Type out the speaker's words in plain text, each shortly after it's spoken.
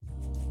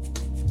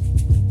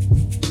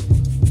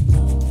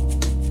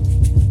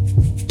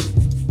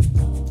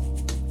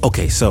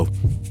Okay, so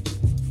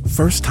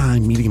first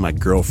time meeting my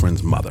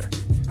girlfriend's mother.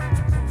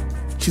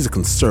 She's a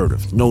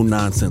conservative,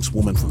 no-nonsense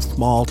woman from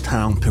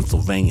small-town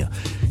Pennsylvania.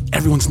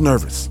 Everyone's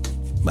nervous.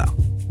 Well,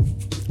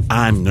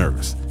 I'm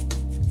nervous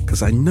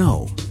because I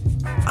know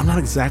I'm not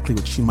exactly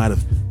what she might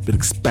have been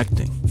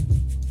expecting.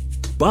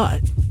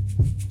 But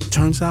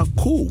turns out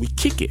cool. We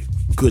kick it.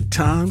 Good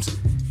times.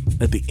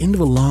 At the end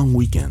of a long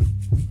weekend,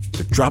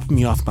 they're dropping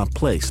me off at my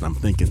place, and I'm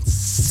thinking,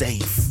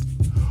 safe.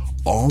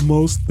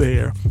 Almost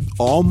there.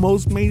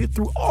 Almost made it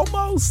through.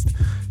 Almost.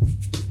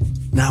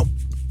 Now,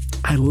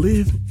 I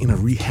live in a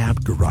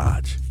rehab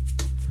garage.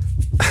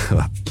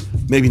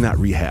 Maybe not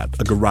rehab,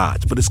 a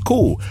garage, but it's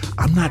cool.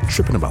 I'm not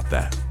tripping about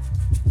that.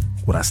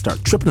 What I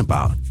start tripping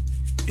about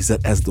is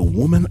that as the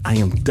woman I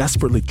am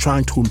desperately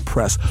trying to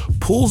impress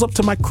pulls up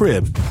to my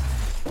crib,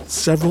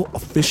 several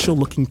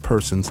official-looking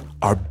persons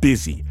are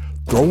busy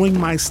throwing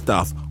my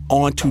stuff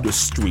onto the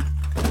street.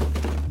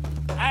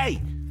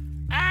 Hey!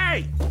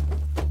 Hey!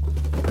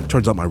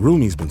 Turns out my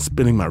roomie's been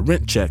spending my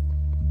rent check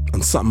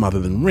on something other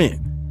than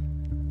rent.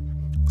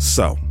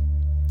 So,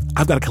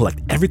 I've got to collect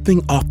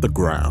everything off the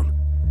ground,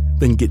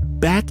 then get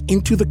back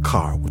into the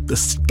car with the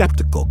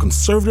skeptical,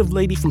 conservative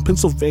lady from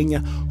Pennsylvania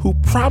who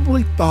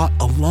probably thought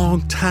a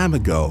long time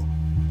ago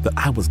that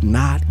I was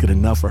not good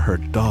enough for her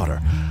daughter.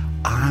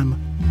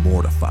 I'm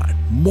mortified.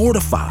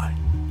 Mortified.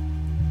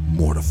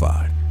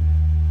 Mortified.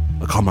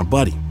 I call my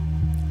buddy,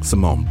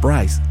 Simone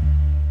Bryce.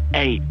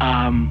 Hey,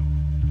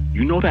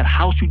 you know that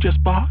house you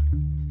just bought?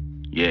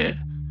 Yeah.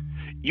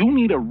 You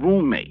need a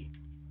roommate.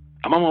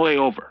 I'm on my way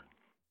over.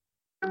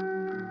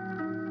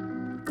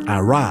 I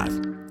arrive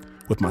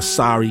with my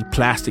sorry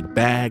plastic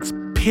bags,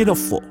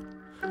 pitiful.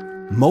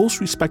 Most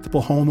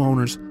respectable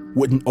homeowners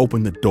wouldn't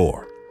open the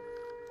door.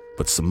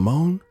 But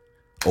Simone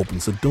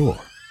opens the door.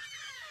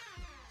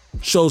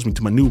 Shows me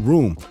to my new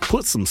room,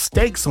 puts some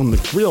steaks on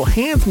the grill,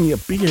 hands me a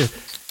beer,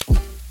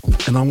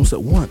 and almost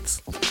at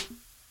once,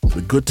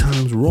 the good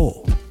times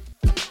roll.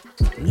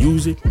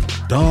 Music,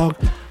 dog.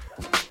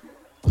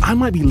 I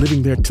might be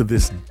living there to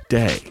this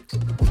day.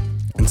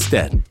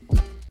 Instead,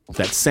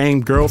 that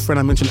same girlfriend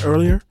I mentioned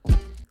earlier,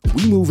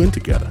 we move in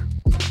together,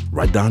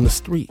 right down the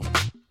street.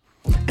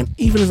 And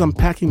even as I'm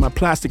packing my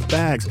plastic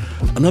bags,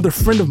 another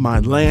friend of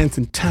mine lands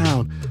in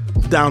town,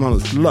 down on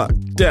his luck,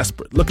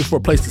 desperate, looking for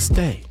a place to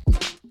stay.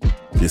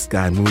 This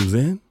guy moves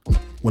in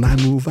when I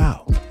move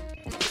out.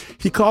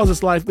 He calls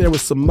his life there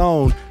with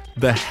Simone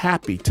the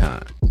happy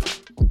time.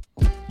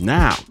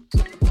 Now,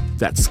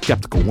 that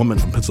skeptical woman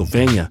from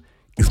Pennsylvania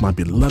is my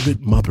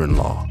beloved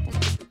mother-in-law.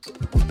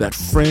 That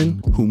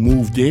friend who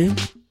moved in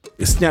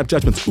is Snap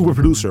Judgment's Uber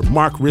producer,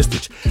 Mark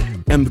Ristich.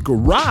 And the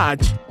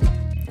garage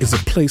is a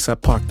place I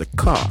parked the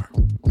car.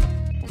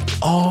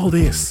 All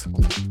this,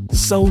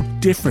 so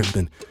different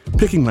than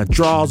picking my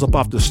drawers up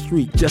off the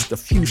street just a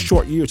few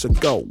short years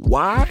ago.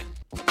 Why?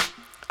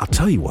 I'll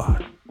tell you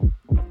why.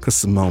 Because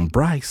Simone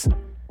Bryce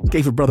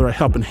gave her brother a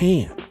helping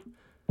hand.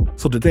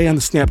 So today on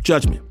the Snap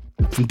Judgment,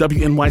 from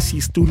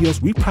WNYC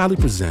Studios, we proudly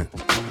present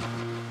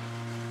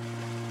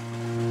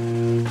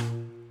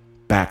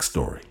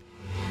Backstory.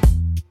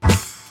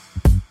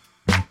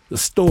 The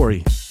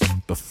story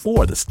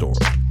before the story.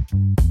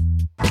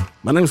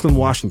 My name is Glenn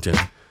Washington.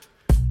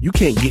 You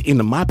can't get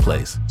into my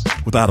place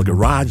without a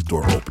garage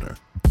door opener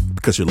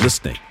because you're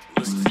listening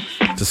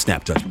to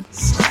Snap Judgment.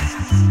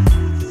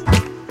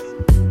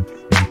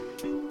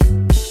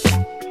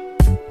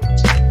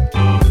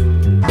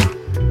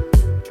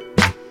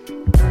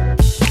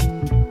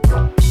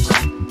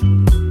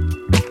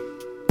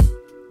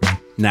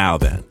 Now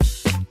then,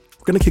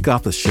 we're going to kick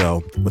off the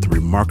show with a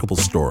remarkable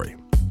story.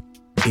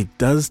 It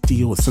does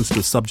deal with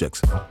sensitive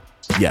subjects.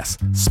 Yes,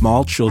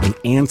 small children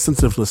and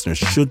sensitive listeners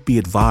should be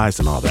advised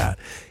and all that.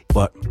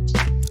 But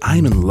I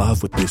am in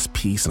love with this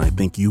piece, and I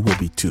think you will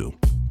be too.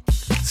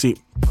 See,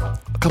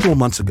 a couple of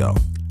months ago,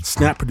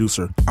 Snap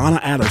producer Anna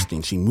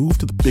Adlerstein, she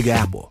moved to the Big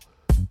Apple.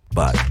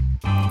 But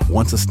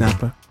once a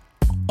snapper,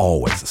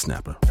 always a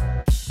snapper.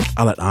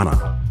 I'll let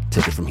Anna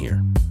take it from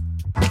here.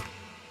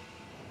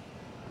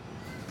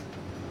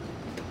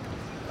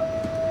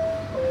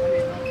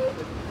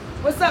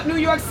 What's up, New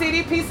York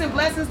City? Peace and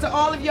blessings to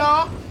all of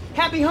y'all.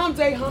 Happy hump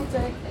day, hump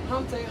day,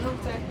 hump day,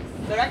 hump day.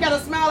 Look, I got a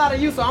smile out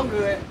of you, so I'm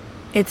good.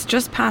 It's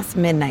just past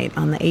midnight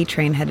on the A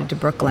train headed to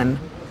Brooklyn.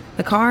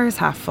 The car is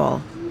half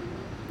full.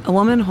 A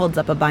woman holds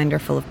up a binder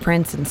full of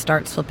prints and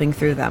starts flipping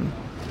through them.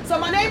 So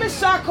my name is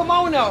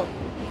Shakumono.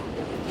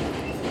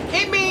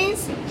 It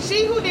means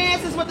she who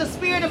dances with the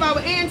spirit of our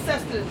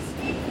ancestors.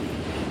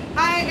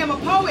 I am a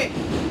poet,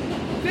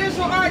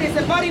 visual artist,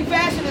 and budding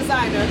fashion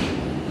designer.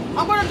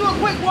 I'm going to do a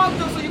quick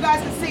walkthrough so you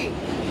guys can see.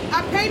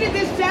 I painted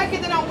this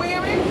jacket that I'm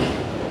wearing.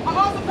 I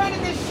also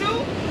painted this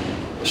shoe.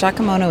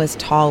 Shakumono is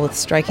tall with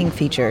striking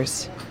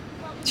features.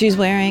 She's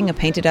wearing a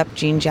painted-up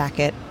jean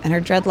jacket, and her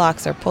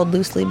dreadlocks are pulled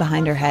loosely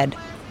behind her head.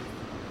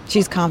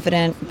 She's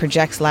confident,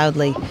 projects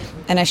loudly,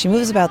 and as she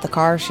moves about the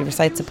car, she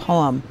recites a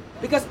poem.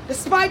 Because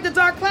despite the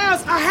dark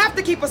clouds, I have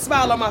to keep a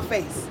smile on my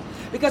face.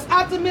 Because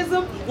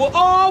optimism will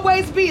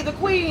always be the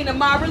queen of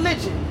my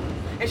religion.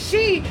 And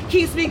she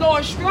keeps me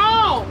going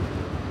strong.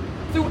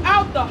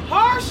 throughout the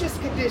harshest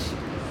conditions.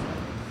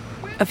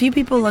 A few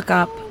people look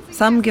up,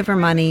 some give her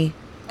money,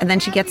 and then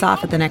she gets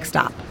off at the next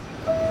stop.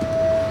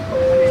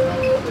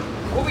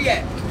 Where we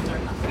at?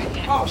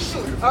 Oh,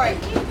 shoot. All right.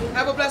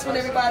 Have a blessed one,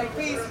 everybody.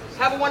 Please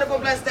have a wonderful,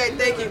 blessed day.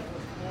 Thank you.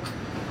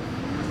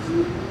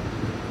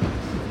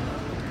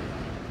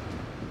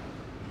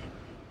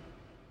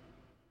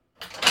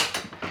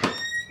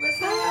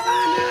 What's up,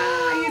 Anna?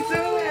 How you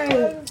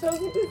doing? So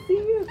good to see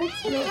you.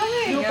 Thanks for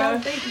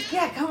coming. Thank you.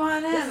 Yeah, come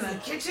on in. The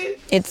kitchen.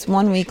 It's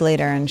 1 week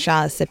later, and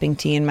Shaw is sipping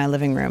tea in my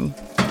living room.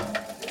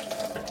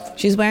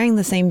 She's wearing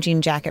the same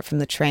jean jacket from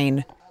the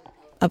train.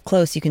 Up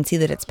close, you can see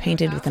that it's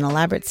painted with an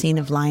elaborate scene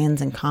of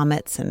lions and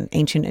comets and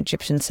ancient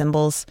Egyptian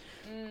symbols.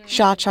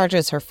 Shaw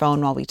charges her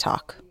phone while we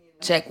talk.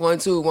 Check 1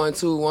 2 1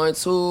 2 1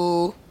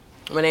 2.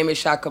 My name is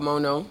Shaw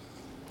Kimono.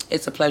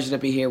 It's a pleasure to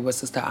be here with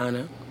Sister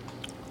Anna.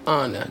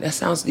 Anna. That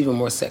sounds even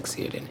more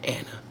sexier than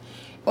Anna.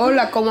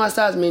 Hola, ¿cómo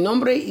estás? Mi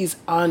nombre es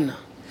Anna.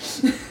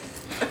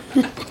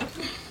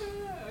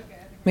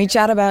 We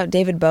chat about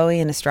David Bowie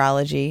and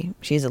astrology.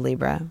 She's a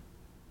Libra.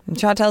 And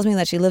Shaw tells me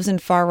that she lives in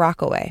Far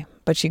Rockaway,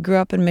 but she grew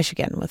up in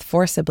Michigan with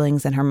 4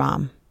 siblings and her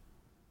mom.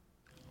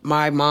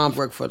 My mom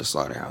worked for the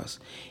slaughterhouse,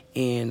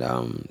 and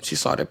she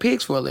slaughtered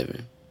pigs for a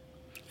living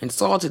and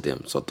salted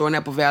them. So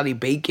Thornapple Valley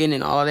bacon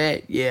and all of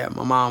that, yeah,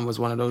 my mom was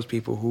one of those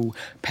people who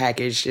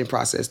packaged and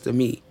processed the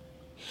meat.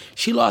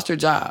 She lost her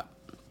job.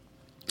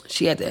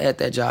 She had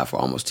that job for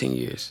almost 10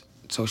 years.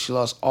 So she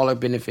lost all her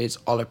benefits,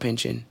 all her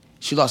pension.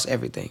 She lost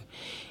everything.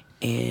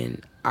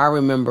 And I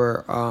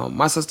remember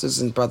my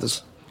sisters and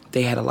brothers,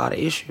 they had a lot of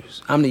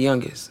issues. I'm the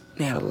youngest.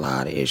 They had a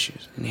lot of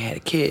issues. And they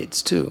had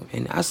kids, too.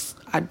 And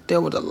I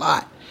dealt with a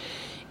lot.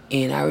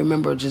 And I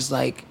remember just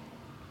like,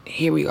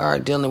 here we are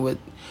dealing with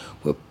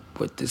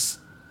this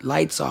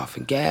lights off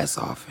and gas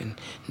off and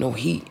no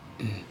heat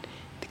and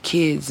the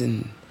kids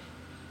and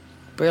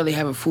barely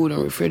having food in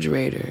the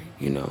refrigerator,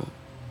 you know.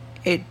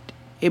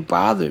 It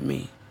bothered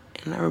me.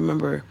 And I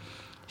remember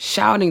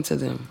shouting to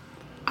them,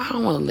 I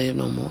don't want to live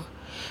no more.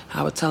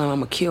 I would tell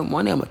them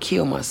one day I'm going to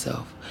kill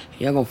myself.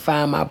 And y'all going to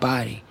find my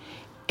body.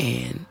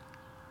 And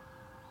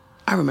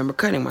I remember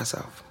cutting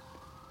myself.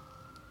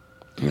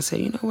 And I said,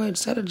 you know what,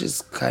 instead of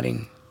just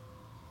cutting,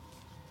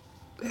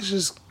 let's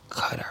just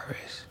cut our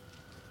wrist.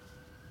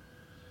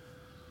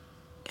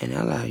 And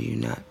I allow you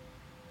not.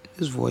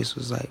 His voice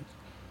was like,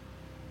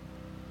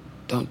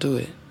 don't do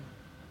it.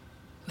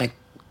 Like,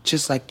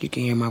 just like you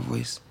can hear my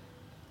voice.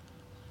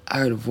 I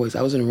heard a voice.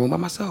 I was in the room by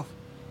myself.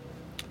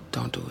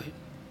 Don't do it.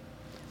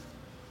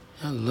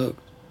 And I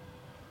looked.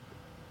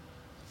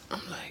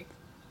 I'm like,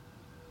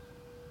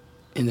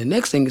 and the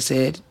next thing it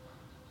said,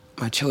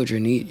 my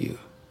children need you.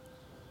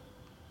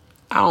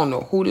 I don't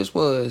know who this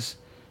was,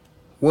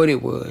 what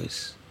it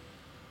was,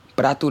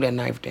 but I threw that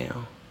knife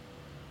down.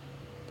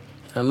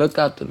 And I looked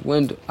out the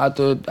window, out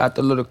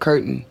the little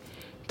curtain,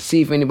 to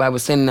see if anybody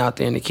was sitting out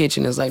there in the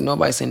kitchen. It's like,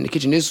 nobody's sitting in the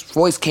kitchen. This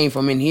voice came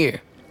from in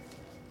here.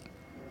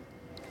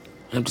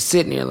 And I'm just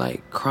sitting there,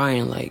 like,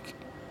 crying, like.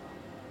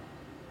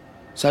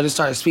 So I just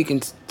started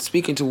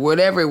speaking to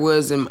whatever it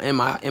was in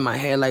my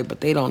head, like,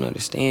 but they don't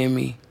understand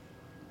me.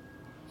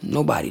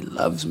 Nobody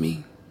loves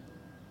me.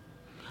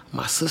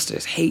 My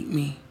sisters hate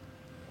me.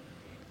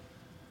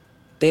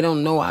 They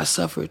don't know I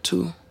suffered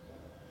too.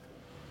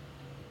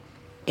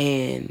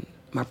 And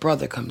my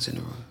brother comes in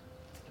the room.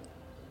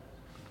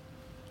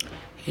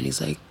 And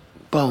he's like,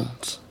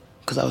 Bones,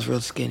 because I was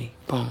real skinny.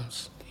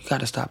 Bones, you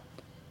gotta stop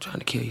trying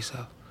to kill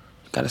yourself.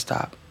 You gotta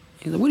stop.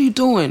 He's like, what are you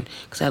doing?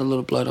 Because I had a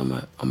little blood on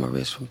my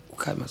wrist from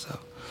cutting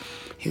myself.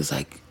 He was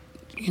like,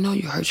 you know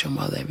you hurt your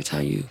mother every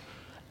time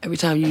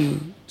you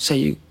say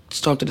you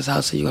storm through this house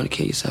and say you're gonna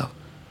kill yourself.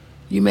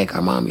 You make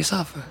our mommy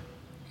suffer.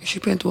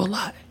 She's been through a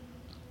lot.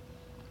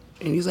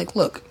 And he's like,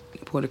 look. He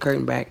pulled the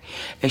curtain back.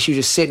 And she was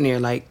just sitting there,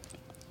 like,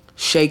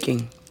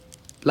 shaking,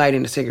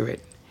 lighting a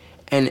cigarette.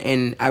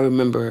 And I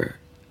remember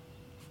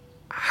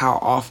how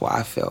awful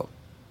I felt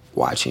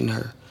watching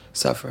her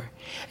suffer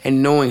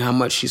and knowing how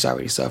much she's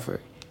already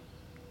suffered.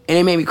 And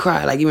it made me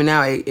cry. Like, even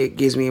now, it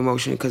gives me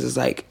emotion because it's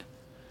like,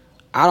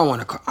 I don't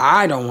want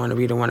to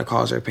be the one to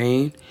cause her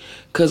pain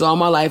because all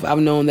my life I've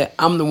known that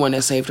I'm the one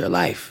that saved her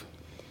life.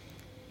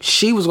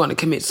 She was going to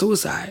commit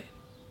suicide,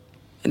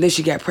 and then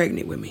she got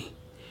pregnant with me.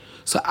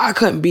 So I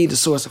couldn't be the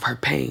source of her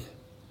pain.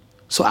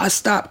 So I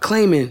stopped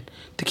claiming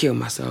to kill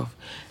myself.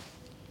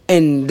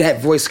 And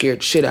that voice scared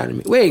the shit out of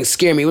me. Well, it didn't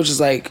scare me. It was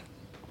just like,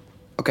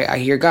 okay, I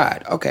hear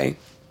God. Okay.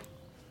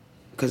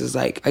 Because it's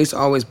like, I used to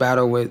always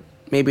battle with,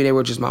 maybe they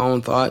were just my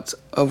own thoughts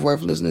of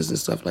worthlessness and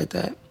stuff like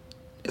that.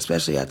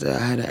 Especially after I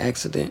had an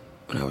accident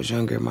when I was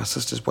younger. My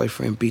sister's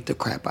boyfriend beat the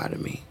crap out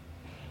of me.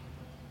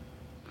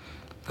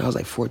 I was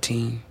like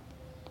 14.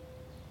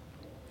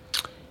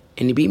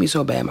 And he beat me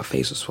so bad my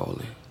face was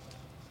swollen.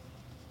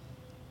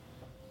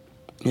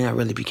 And I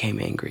really became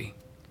angry.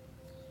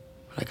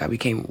 Like, I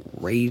became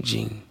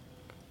raging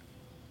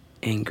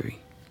angry.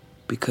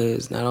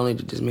 Because not only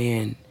did this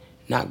man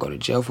not go to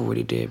jail for what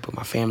he did, but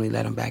my family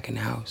let him back in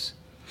the house.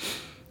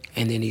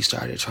 And then he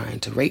started trying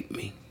to rape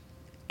me.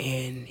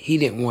 And he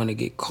didn't want to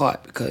get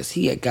caught because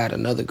he had got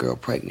another girl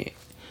pregnant,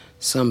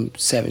 some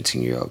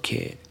 17-year-old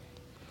kid.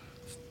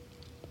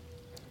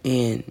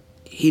 And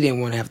he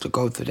didn't want to have to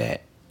go through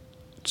that.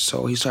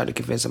 So he started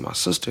convincing my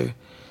sister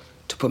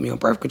to put me on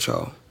birth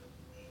control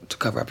to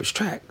cover up his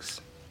tracks.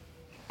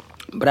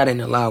 But I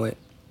didn't allow it.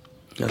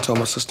 And I told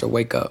my sister,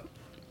 wake up.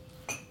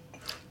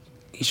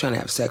 He's trying to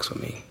have sex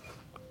with me.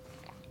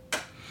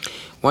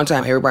 One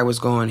time, everybody was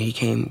gone. He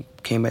came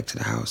back to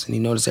the house, and he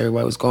noticed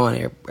everybody was gone.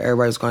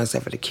 Everybody was gone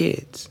except for the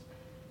kids.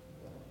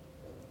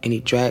 And he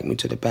dragged me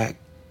to the back,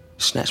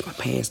 snatched my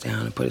pants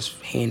down, and put his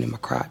hand in my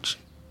crotch.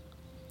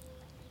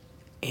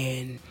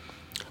 And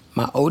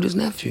my oldest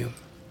nephew,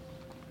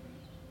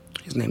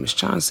 his name is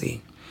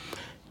Chauncey.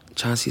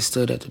 Chauncey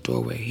stood at the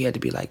doorway. He had to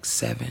be like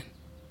 7,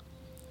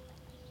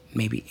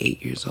 maybe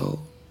 8 years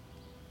old.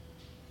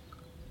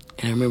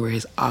 And I remember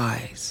his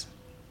eyes.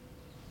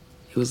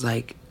 It was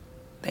like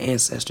the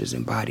ancestors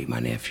embodied my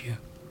nephew.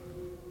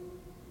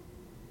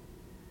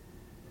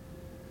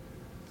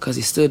 Because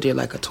he stood there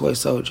like a toy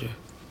soldier.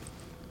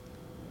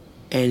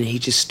 And he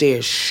just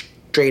stared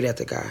straight at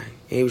the guy.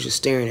 And he was just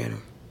staring at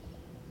him.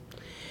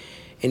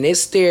 And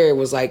this stare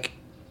was like,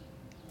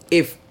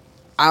 if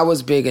I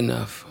was big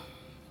enough,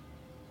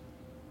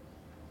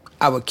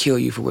 I would kill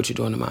you for what you're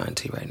doing to my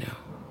auntie right now.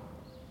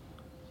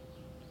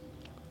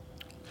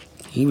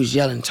 He was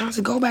yelling,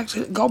 Chauncey, go back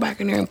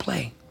in there and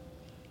play.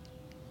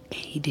 And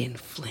he didn't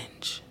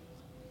flinch.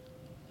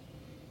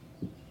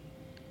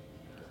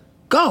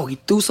 Go! He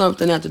threw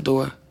something at the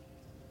door.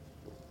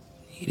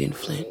 He didn't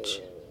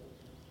flinch.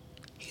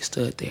 He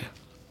stood there.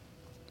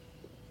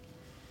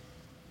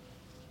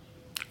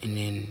 And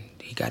then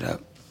he got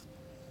up,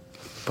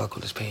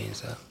 buckled his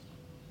pants up,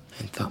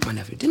 and thumped my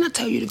nephew. Didn't I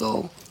tell you to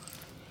go?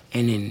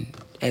 And then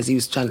as he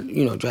was trying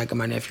to, dragging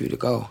my nephew to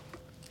go,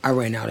 I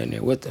ran out in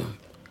there with him.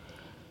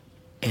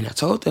 And I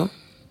told them,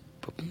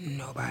 but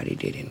nobody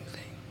did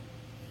anything.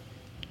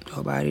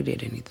 Nobody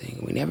did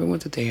anything. We never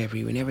went to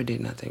therapy. We never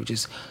did nothing.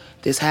 Just,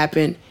 this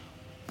happened.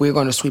 We're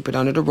going to sweep it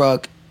under the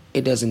rug.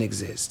 It doesn't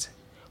exist.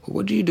 Well,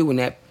 what do you do when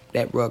that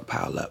rug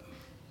piled up?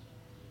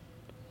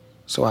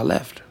 So I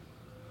left.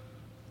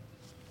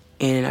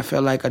 And I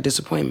felt like a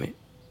disappointment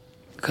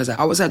because I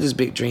always had this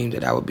big dream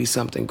that I would be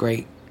something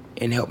great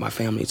and help my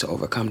family to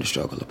overcome the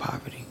struggle of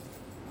poverty.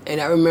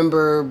 And I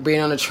remember being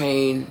on a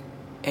train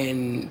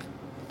and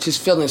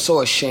just feeling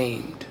so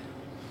ashamed.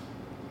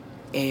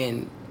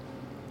 And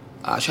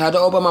I tried to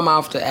open my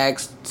mouth to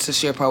ask to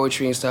share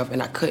poetry and stuff,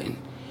 and I couldn't.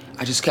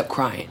 I just kept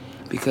crying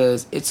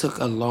because it took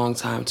a long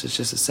time to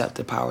just accept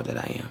the power that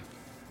I am.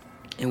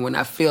 And when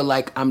I feel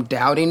like I'm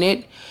doubting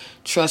it,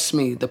 trust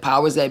me, the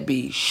powers that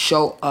be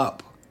show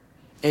up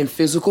in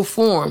physical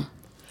form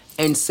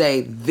and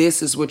say,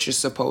 this is what you're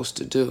supposed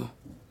to do.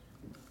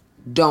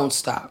 Don't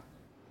stop.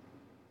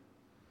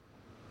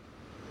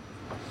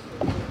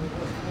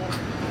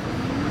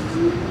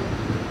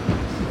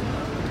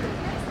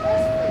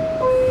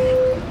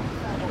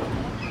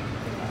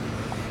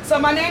 So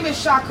my name is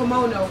Sha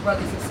Kimono,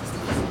 brothers and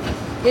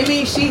sisters. It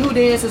means she who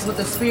dances with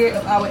the spirit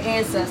of our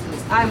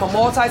ancestors. I am a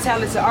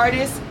multi-talented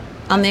artist.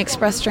 On the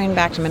express train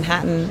back to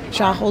Manhattan,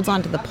 Sha holds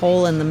onto the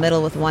pole in the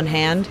middle with one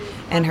hand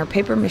and her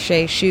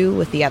papier-mâché shoe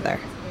with the other.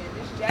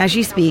 As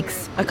she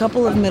speaks, a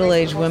couple of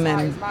middle-aged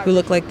women who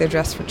look like they're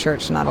dressed for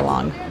church nod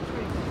along.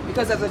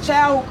 Because as a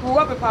child who grew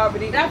up in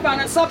poverty, I found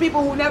that some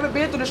people who never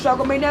been through the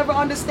struggle may never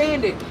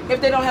understand it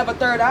if they don't have a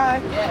third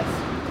eye.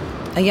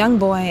 Yes. A young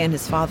boy and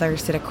his father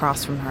sit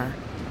across from her,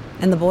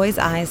 and the boy's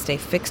eyes stay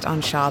fixed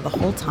on Sha the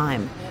whole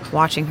time,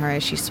 watching her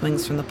as she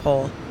swings from the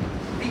pole.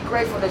 Be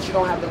grateful that you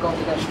don't have to go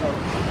through that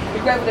struggle. Be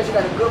grateful that you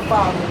got a good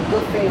father and a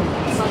good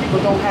family. Some people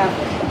don't have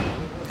that.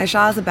 As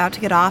Sha is about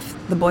to get off,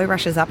 the boy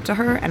rushes up to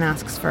her and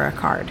asks for a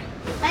card.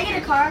 Can I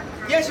get a card?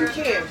 Yes, you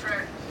can.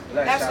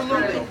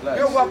 Absolutely.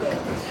 You're welcome.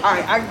 All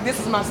right, this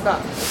is my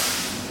stop.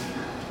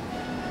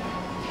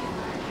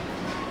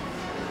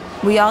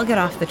 We all get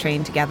off the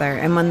train together,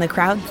 and when the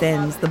crowd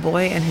thins, the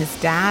boy and his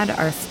dad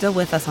are still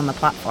with us on the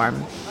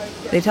platform.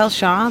 They tell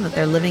Sha that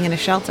they're living in a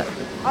shelter.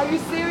 Are you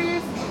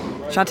serious?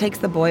 Sha takes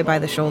the boy by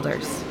the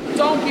shoulders.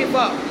 Don't give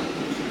up.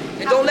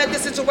 And don't let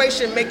this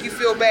situation make you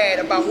feel bad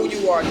about who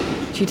you are.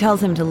 She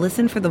tells him to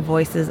listen for the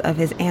voices of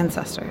his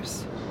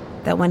ancestors,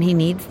 that when he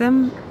needs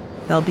them,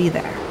 they'll be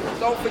there.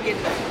 Don't forget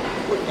that.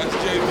 That's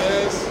J.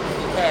 Maz,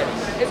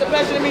 Paris. It's a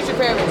pleasure to meet you,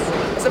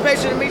 Paris. It's a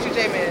pleasure to meet you,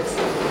 J. Maz.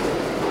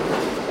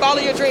 Follow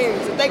your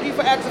dreams, and thank you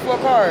for asking for a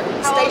card.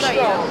 How Stay old are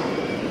strong.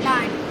 you?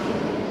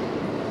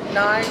 9.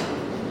 9.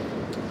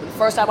 The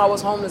first time I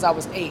was homeless, I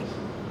was 8.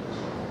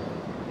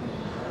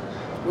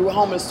 We were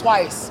homeless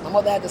twice. My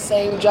mother had the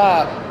same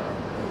job.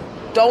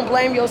 Don't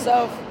blame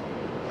yourself.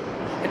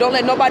 And don't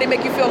let nobody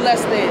make you feel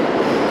less than.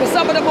 Because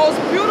some of the most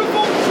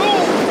beautiful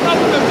jewels come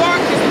from the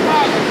darkness and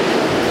poverty.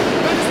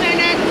 You understand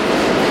that?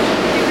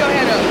 Keep your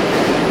head up.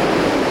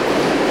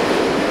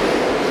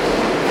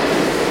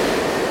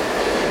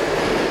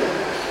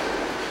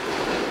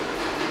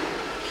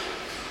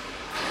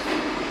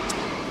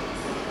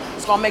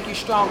 It's gonna make you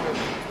stronger,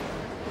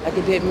 like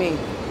it did me.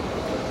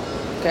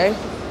 Okay?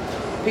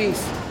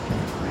 Peace.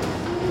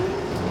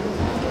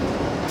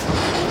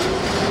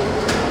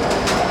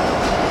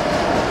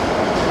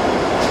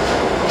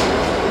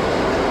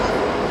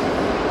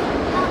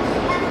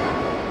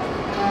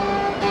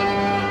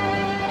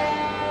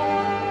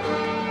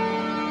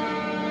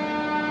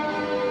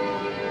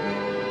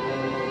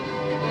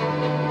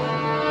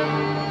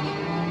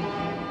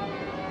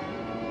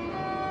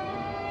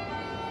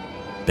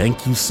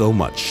 Thank you so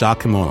much, Shaw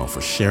Kimono, for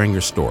sharing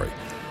your story.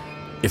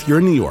 If you're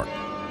in New York,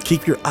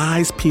 keep your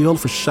eyes peeled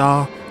for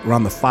Shaw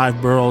around the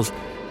 5 boroughs,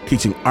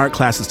 teaching art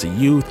classes to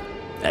youth,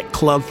 at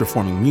clubs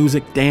performing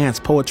music, dance,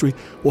 poetry.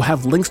 We'll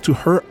have links to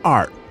her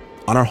art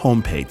on our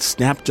homepage,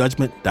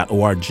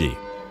 snapjudgment.org.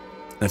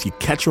 And if you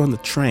catch her on the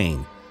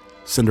train,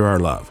 send her our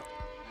love.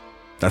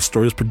 That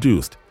story is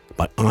produced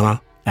by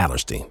Anna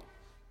Adlerstein.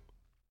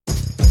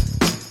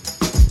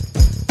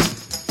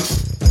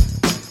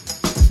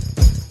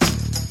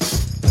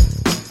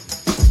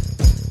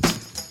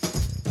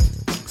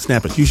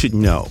 Snappers, you should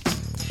know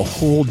a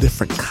whole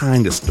different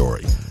kind of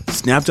story.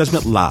 Snap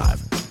Judgment Live,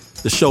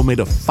 the show made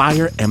of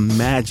fire and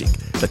magic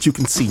that you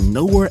can see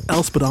nowhere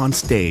else but on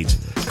stage,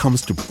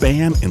 comes to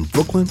BAM in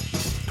Brooklyn,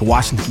 to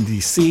Washington,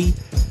 D.C.,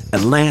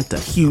 Atlanta,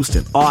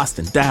 Houston,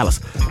 Austin, Dallas,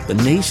 the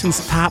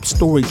nation's top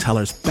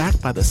storytellers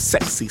backed by the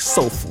sexy,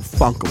 soulful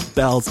funk of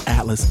Bell's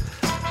Atlas.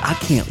 I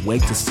can't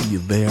wait to see you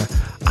there.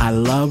 I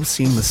love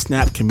seeing the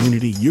Snap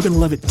community. You're going to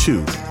love it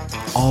too.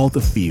 All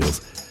the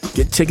feels.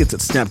 Get tickets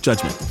at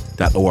snapjudgment.org.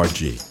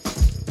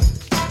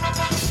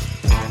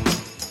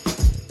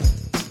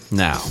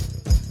 Now,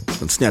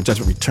 when Snap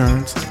Judgment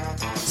returns,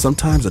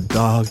 sometimes a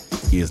dog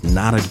is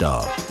not a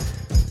dog.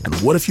 And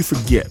what if you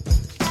forget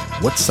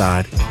what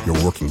side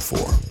you're working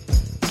for?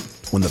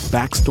 When the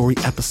backstory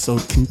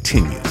episode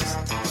continues,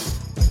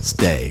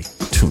 stay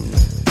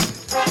tuned.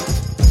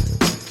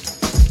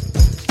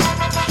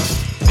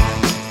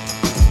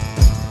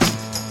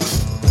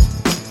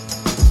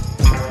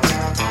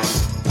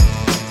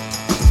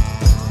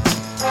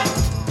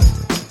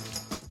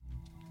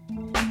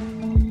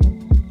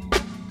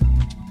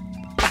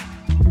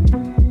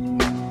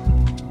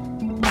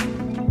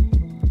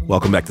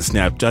 Welcome back to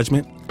Snap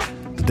Judgment.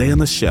 Today on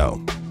the show,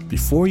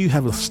 before you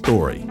have a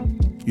story,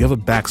 you have a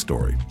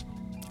backstory.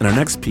 And our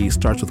next piece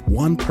starts with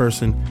one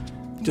person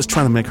just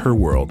trying to make her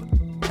world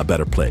a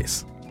better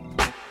place.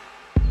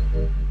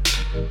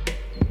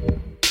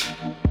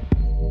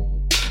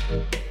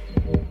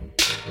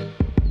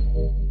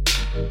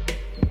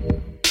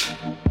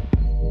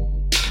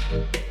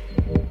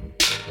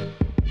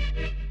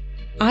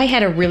 I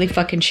had a really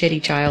fucking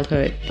shitty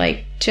childhood,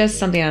 like just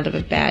something out of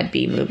a bad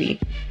B movie,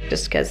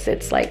 just because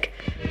it's like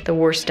the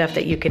worst stuff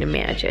that you can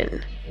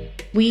imagine.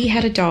 We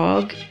had a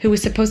dog who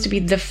was supposed to be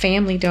the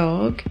family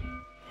dog,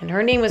 and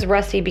her name was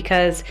Rusty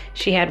because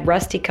she had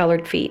rusty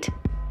colored feet.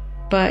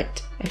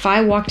 But if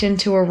I walked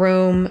into a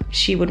room,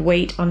 she would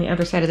wait on the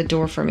other side of the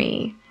door for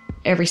me.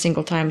 Every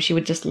single time she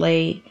would just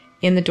lay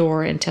in the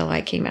door until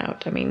I came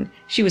out. I mean,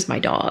 she was my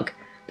dog.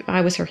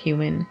 I was her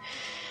human,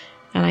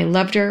 and I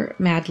loved her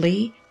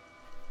madly.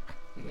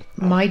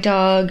 My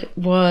dog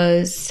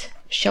was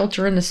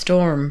shelter in the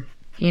storm,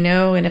 you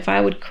know, and if I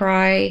would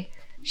cry,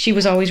 she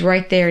was always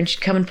right there, and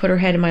she'd come and put her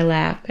head in my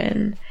lap,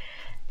 and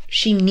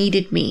she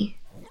needed me.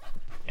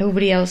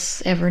 Nobody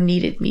else ever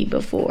needed me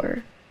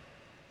before.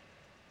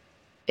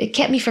 It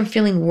kept me from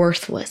feeling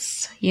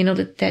worthless, you know,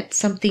 that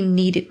something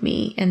needed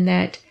me and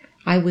that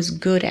I was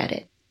good at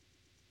it.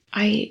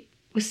 I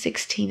was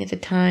 16 at the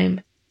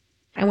time.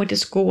 I went to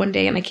school one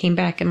day and I came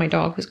back and my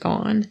dog was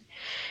gone,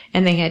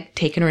 and they had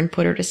taken her and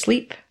put her to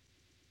sleep.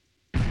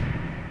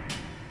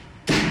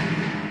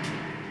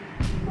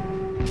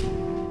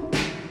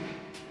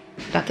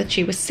 Not that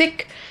she was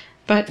sick,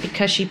 but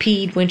because she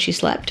peed when she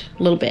slept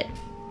a little bit.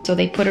 So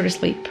they put her to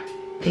sleep.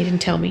 They didn't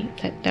tell me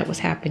that that was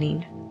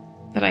happening,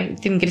 that I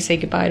didn't get to say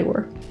goodbye to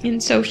her.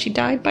 And so she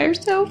died by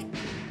herself.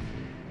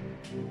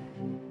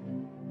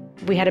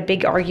 We had a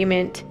big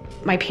argument.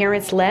 My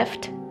parents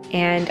left,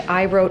 and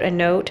I wrote a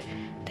note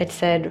that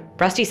said,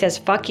 "Rusty says,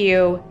 fuck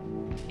you."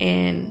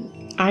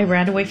 And I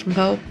ran away from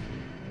home.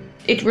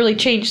 It really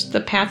changed the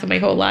path of my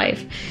whole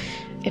life.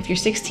 If you're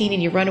 16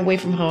 and you run away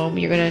from home,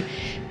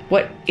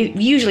 what it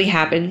usually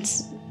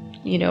happens,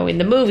 you know, in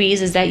the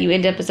movies is that you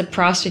end up as a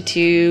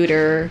prostitute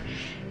or,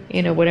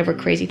 you know, whatever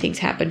crazy things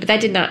happen. But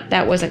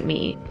that wasn't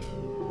me.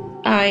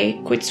 I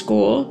quit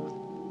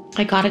school.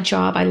 I got a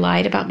job. I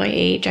lied about my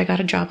age. I got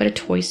a job at a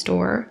toy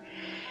store.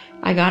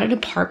 I got an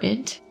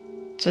apartment.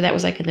 So that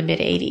was like in the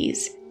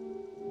mid-'80s.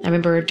 I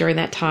remember during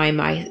that time,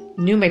 I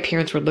knew my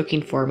parents were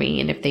looking for me.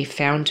 And if they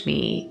found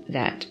me,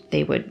 that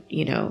they would,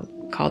 you know,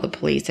 call the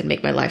police and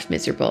make my life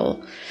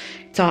miserable.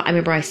 So I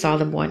remember I saw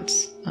them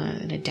once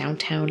in a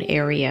downtown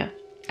area.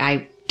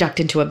 I ducked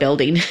into a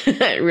building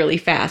really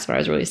fast, but I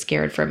was really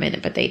scared for a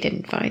minute, but they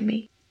didn't find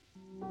me.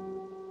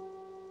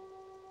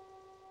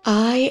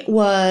 I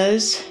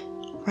was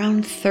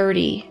around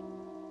 30.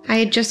 I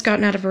had just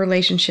gotten out of a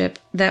relationship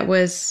that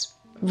was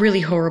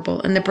really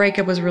horrible, and the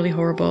breakup was really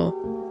horrible.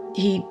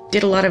 He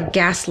did a lot of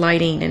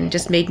gaslighting and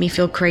just made me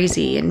feel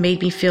crazy and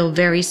made me feel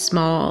very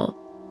small.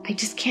 I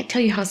just can't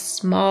tell you how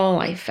small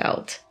I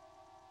felt.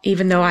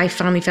 Even though I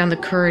finally found the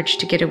courage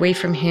to get away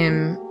from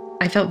him,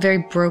 I felt very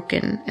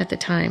broken at the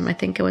time. I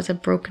think I was a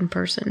broken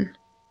person.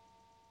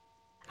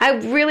 I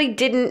really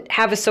didn't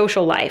have a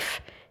social life.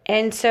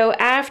 And so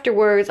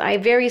afterwards, I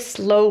very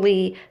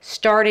slowly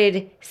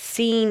started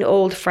seeing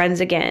old friends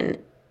again.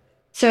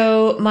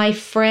 So my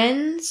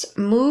friends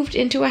moved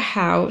into a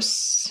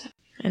house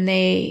and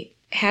they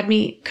had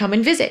me come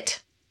and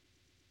visit.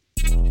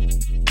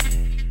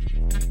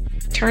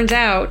 Turns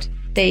out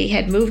they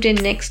had moved in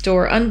next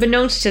door,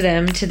 unbeknownst to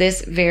them, to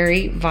this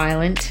very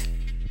violent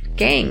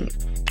gang.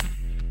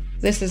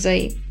 This is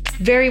a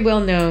very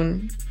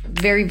well-known,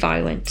 very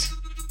violent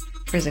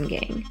prison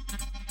gang.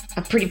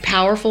 A pretty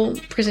powerful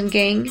prison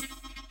gang.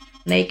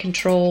 They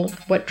control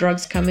what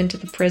drugs come into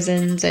the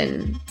prisons,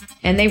 and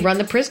they run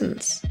the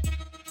prisons.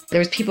 There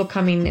was people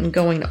coming and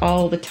going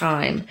all the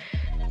time.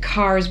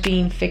 Cars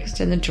being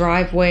fixed in the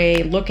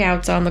driveway,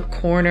 lookouts on the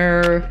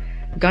corner,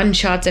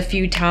 gunshots a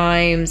few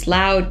times,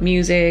 loud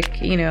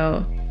music,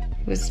 it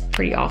was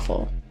pretty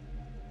awful.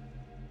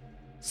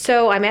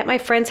 So I'm at my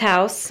friend's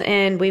house,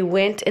 and we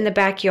went in the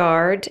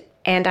backyard,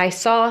 and I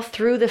saw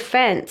through the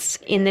fence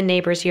in the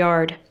neighbor's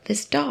yard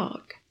this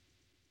dog.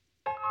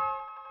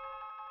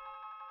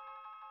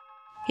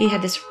 He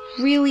had this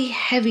really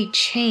heavy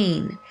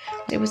chain.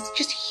 It was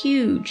just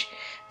huge,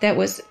 that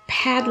was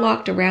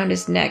padlocked around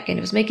his neck, and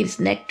it was making his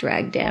neck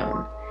drag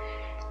down.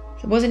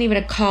 It wasn't even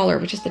a collar,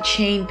 it was just the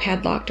chain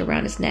padlocked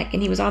around his neck,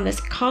 and he was on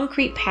this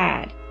concrete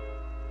pad.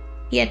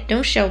 He had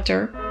no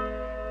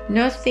shelter,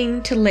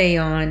 nothing to lay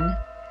on,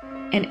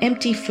 an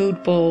empty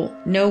food bowl,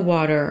 no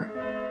water,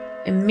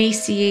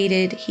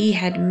 emaciated, he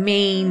had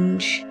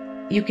mange.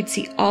 You could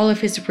see all of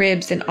his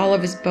ribs and all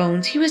of his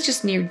bones. He was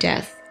just near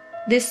death.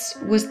 This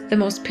was the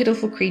most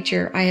pitiful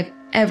creature I have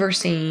ever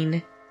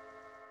seen.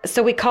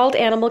 So we called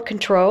animal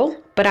control,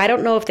 but I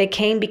don't know if they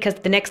came because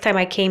the next time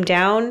I came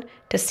down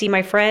to see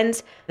my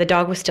friends, the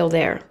dog was still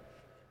there.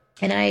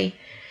 And I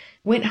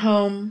went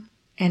home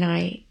and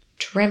I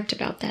dreamt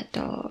about that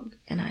dog.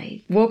 And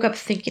I woke up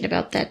thinking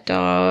about that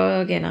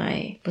dog, and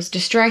I was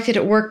distracted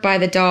at work by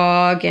the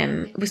dog.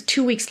 And it was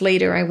 2 weeks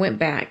later I went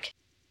back.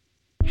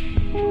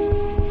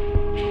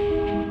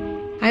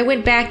 I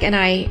went back and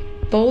I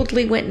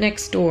boldly went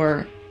next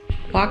door,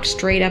 walked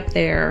straight up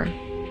there.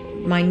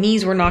 My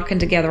knees were knocking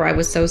together. I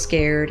was so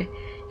scared.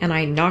 And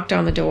I knocked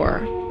on the door.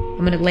 I'm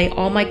going to lay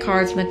all my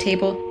cards on the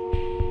table.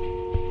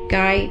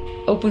 Guy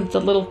opens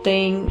the little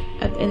thing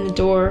in the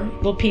door,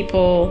 little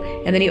peephole,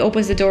 and then he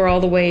opens the door all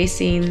the way,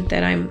 seeing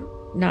that I'm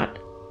not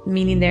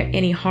meaning there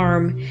any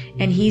harm.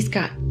 And he's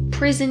got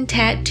prison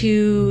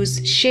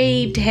tattoos,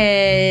 shaved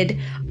head,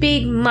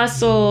 big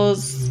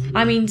muscles.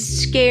 I mean,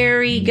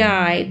 scary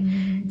guy.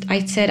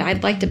 I said,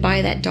 I'd like to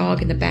buy that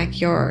dog in the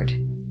backyard.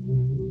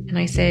 And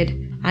I said,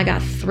 I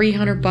got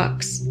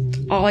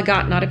 $300. All I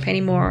got, not a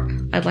penny more.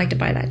 I'd like to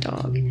buy that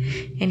dog.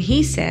 And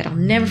he said, I'll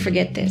never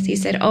forget this. He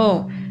said,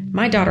 oh,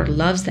 my daughter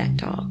loves that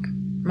dog.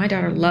 My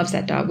daughter loves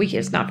that dog.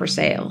 It's not for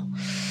sale.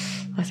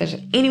 I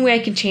said, any way I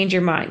can change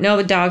your mind? No,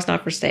 the dog's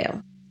not for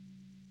sale.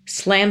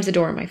 Slams the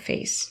door in my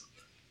face.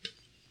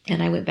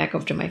 And I went back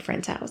over to my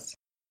friend's house.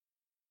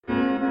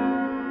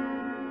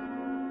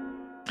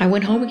 I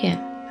went home again.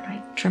 And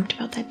I dreamt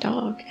about that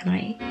dog. And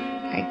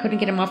I couldn't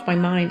get him off my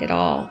mind at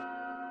all.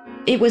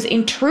 It was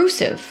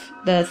intrusive,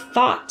 the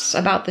thoughts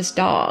about this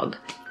dog.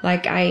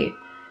 Like I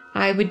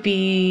would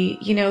be,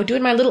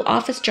 doing my little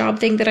office job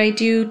thing that I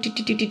do,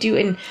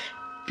 and,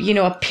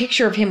 a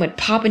picture of him would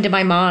pop into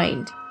my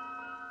mind.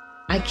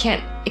 I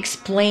can't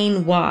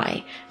explain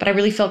why, but I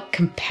really felt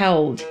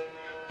compelled.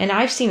 And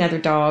I've seen other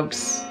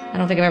dogs. I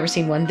don't think I've ever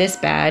seen one this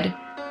bad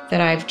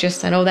that I've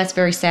just said, oh, that's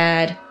very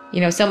sad.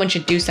 Someone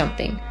should do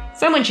something.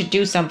 Someone should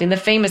do something, the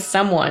famous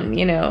someone,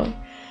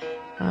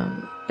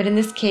 But in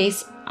this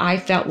case, I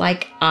felt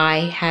like I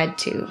had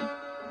to.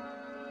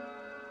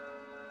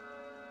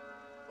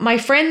 My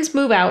friends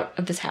move out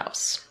of this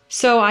house.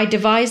 So I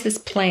devised this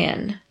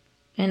plan.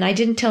 And I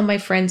didn't tell my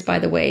friends, by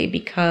the way,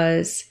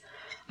 because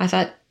I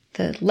thought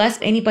the less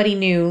anybody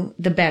knew,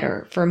 the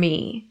better for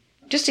me,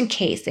 just in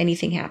case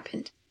anything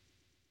happened.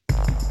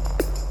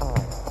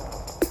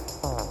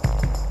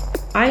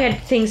 I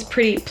had things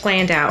pretty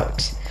planned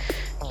out.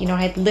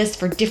 I had lists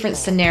for different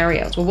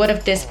scenarios. Well, what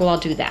if this? Well, I'll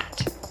do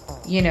that.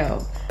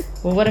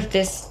 Well, what if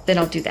this? Then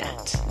I'll do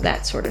that.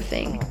 That sort of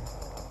thing.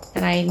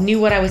 And I knew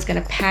what I was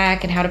going to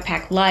pack and how to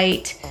pack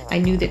light. I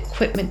knew the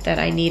equipment that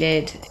I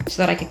needed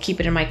so that I could keep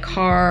it in my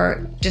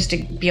car just to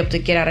be able to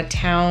get out of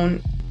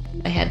town.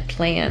 I had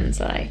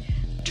plans. I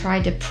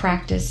tried to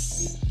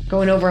practice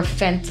going over a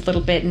fence a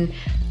little bit and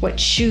what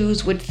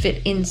shoes would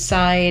fit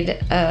inside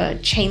a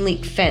chain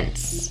link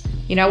fence.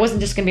 I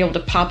wasn't just going to be able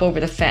to pop over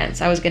the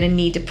fence. I was going to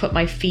need to put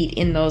my feet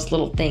in those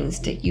little things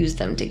to use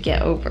them to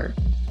get over.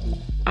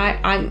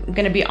 I'm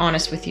going to be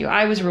honest with you.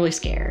 I was really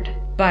scared,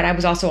 but I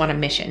was also on a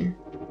mission.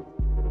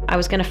 I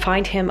was going to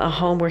find him a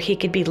home where he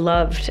could be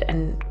loved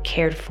and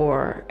cared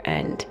for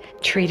and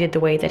treated the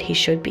way that he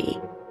should be.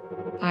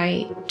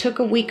 I took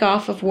a week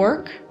off of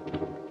work.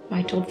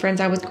 I told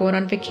friends I was going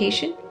on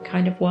vacation.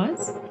 Kind of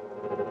was.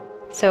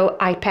 So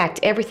I packed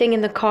everything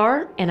in the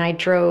car and I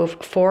drove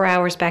 4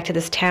 hours back to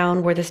this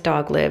town where this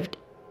dog lived.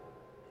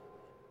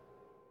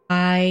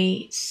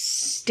 I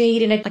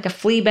stayed in a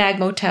Fleabag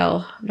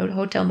motel,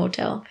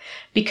 motel,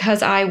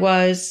 because I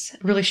was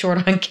really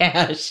short on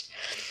cash.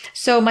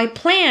 So my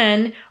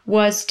plan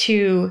was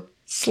to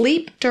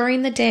sleep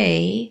during the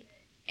day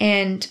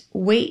and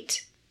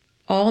wait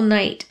all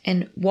night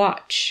and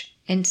watch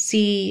and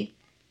see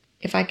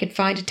if I could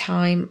find a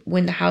time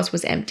when the house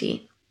was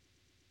empty.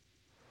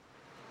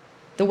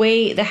 The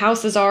way the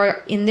houses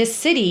are in this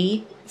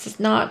city, this is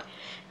not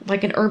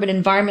like an urban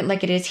environment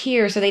like it is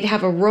here. So they'd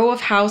have a row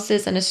of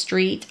houses and a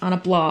street on a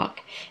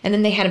block. And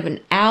then they had an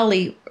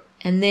alley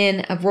and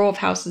then a row of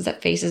houses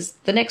that faces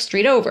the next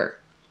street over.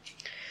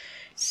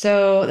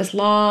 So this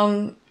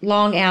long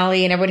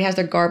alley, and everybody has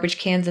their garbage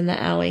cans in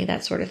the alley,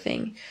 that sort of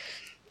thing.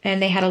 And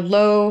they had a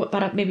low,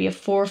 about maybe a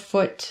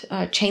 4-foot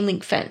chain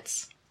link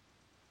fence.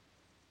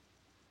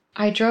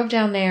 I drove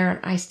down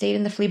there, I stayed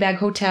in the Fleabag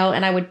Hotel,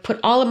 and I would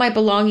put all of my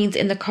belongings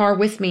in the car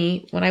with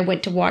me when I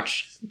went to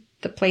watch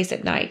the place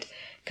at night.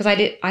 Because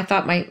I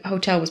thought my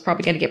hotel was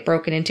probably going to get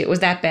broken into. It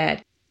was that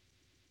bad.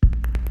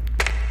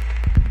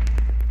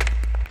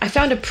 I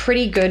found a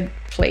pretty good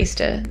place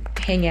to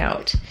hang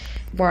out,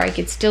 where I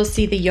could still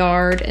see the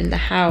yard and the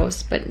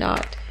house, but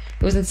not.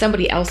 It was in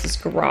somebody else's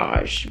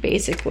garage,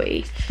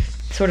 basically.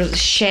 Sort of a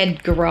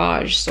shed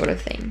garage sort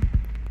of thing.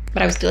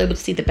 But I was still able to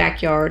see the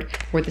backyard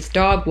where this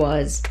dog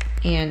was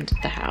and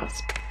the house.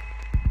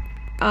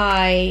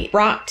 I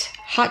brought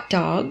hot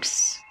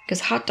dogs, because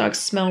hot dogs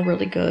smell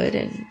really good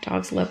and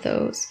dogs love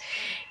those.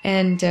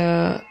 And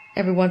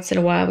every once in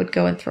a while I would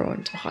go and throw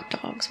him some hot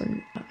dogs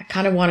when I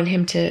kind of wanted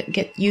him to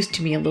get used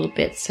to me a little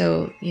bit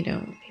so, he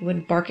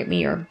wouldn't bark at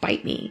me or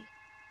bite me.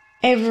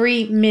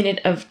 Every minute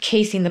of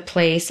casing the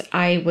place,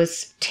 I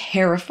was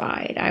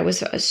terrified. I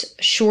was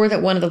sure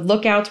that one of the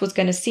lookouts was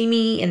going to see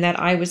me and that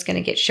I was going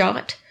to get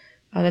shot.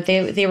 That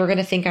they were going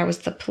to think I was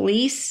the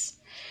police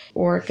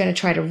or going to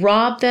try to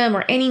rob them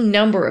or any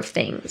number of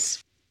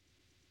things.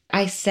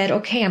 I said,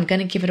 okay, I'm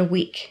going to give it a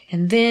week.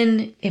 And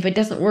then if it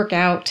doesn't work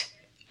out,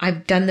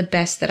 I've done the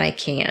best that I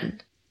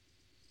can.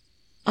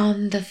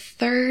 On the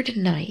third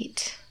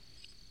night,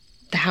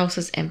 the house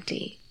is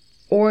empty.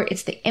 Or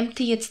it's the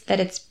emptiest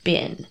that it's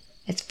been.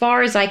 As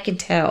far as I can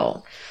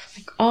tell.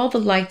 Like all the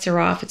lights are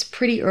off. It's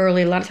pretty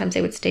early. A lot of times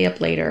they would stay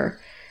up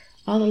later.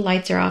 All the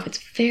lights are off. It's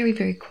very,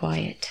 very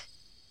quiet.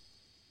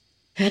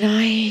 And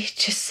I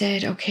just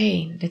said,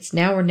 okay, it's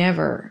now or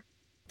never.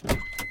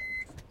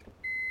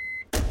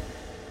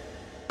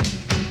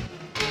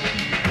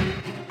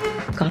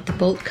 Got the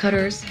bolt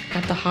cutters,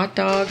 got the hot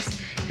dogs,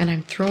 and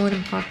I'm throwing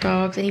him hot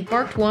dogs. And he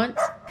barked once,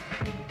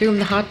 threw him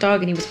the hot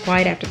dog, and he was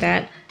quiet after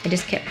that. I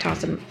just kept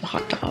tossing him the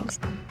hot dogs.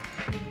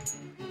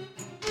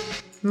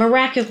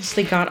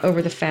 Miraculously got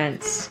over the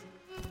fence.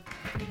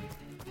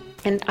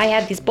 And I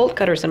had these bolt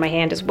cutters in my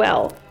hand as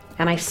well.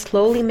 And I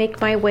slowly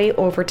make my way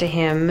over to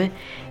him,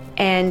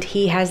 and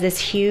he has this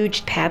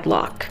huge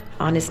padlock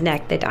on his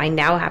neck that I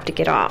now have to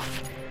get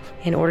off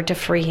in order to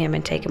free him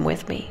and take him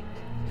with me.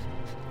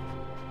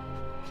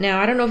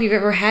 Now, I don't know if you've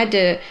ever had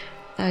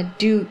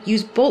to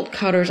use bolt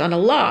cutters on a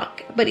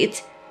lock, but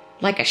it's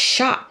like a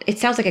shot. It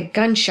sounds like a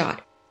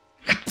gunshot.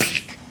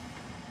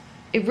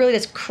 It really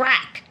does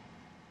crack.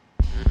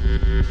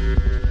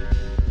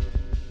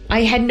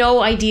 I had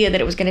no idea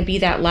that it was going to be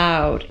that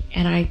loud,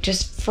 and I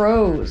just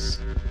froze.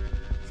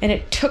 And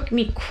it took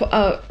me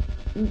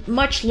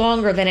much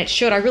longer than it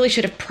should. I really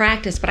should have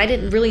practiced, but I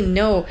didn't really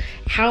know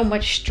how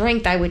much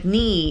strength I would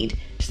need.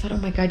 I just thought, oh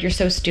my God, you're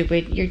so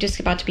stupid. You're just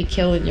about to be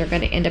killed and you're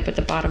going to end up at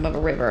the bottom of a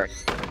river.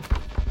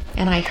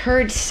 And I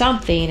heard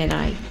something and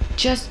I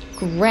just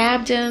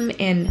grabbed him,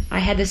 and I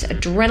had this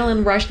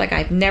adrenaline rush like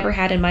I've never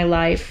had in my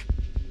life.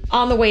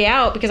 On the way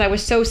out, because I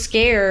was so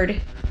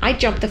scared, I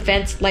jumped the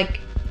fence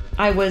like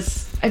I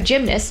was a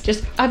gymnast,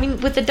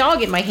 with the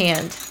dog in my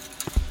hand.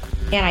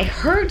 And I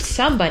heard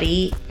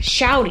somebody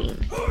shouting.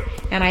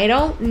 And I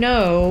don't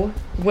know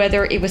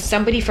whether it was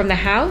somebody from the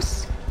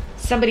house.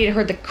 Somebody had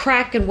heard the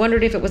crack and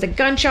wondered if it was a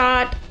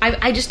gunshot.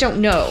 I just don't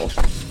know.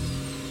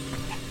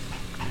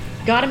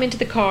 Got him into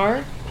the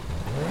car.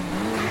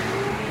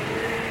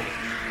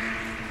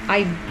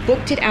 I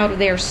booked it out of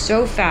there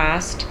so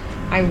fast.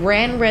 I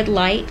ran red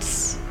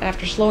lights.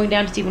 After slowing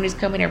down to see when he's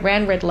coming, I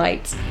ran red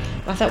lights.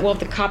 I thought, well, if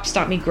the cops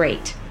stop me,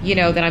 great.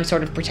 Then I'm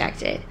sort of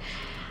protected.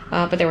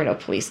 But there were no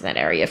police in that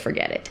area.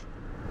 Forget it.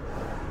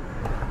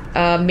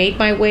 Made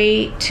my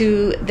way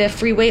to the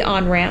freeway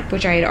on-ramp,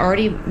 which I had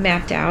already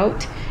mapped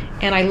out.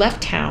 And I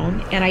left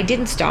town, and I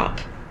didn't stop.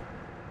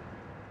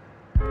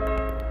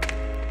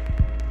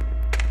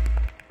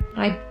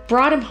 I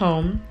brought him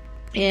home,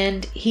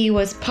 and he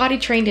was potty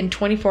trained in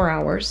 24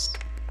 hours.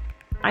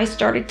 I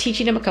started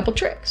teaching him a couple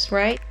tricks,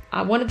 right?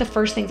 One of the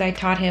first things I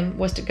taught him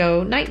was to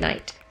go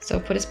night-night. So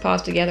put his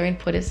paws together and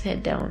put his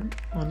head down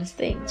on his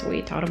thing. So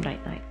we taught him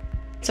night-night.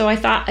 So I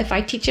thought if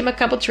I teach him a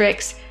couple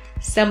tricks,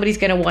 somebody's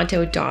going to want to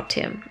adopt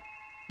him.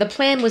 The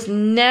plan was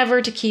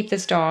never to keep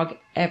this dog,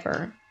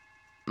 ever.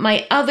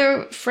 My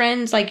other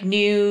friends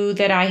knew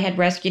that I had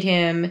rescued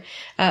him,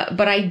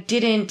 but I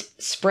didn't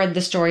spread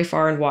the story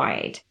far and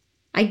wide.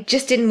 I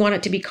just didn't want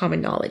it to be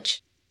common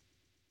knowledge.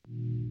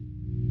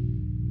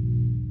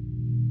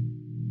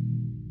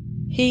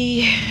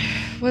 He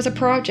was a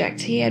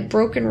project. He had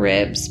broken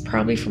ribs,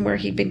 probably from where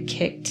he'd been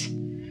kicked.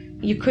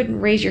 You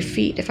couldn't raise your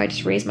feet. If I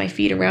just raised my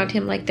feet around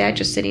him like that,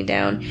 just sitting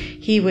down,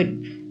 he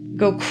would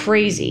go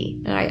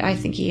crazy. And I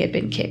think he had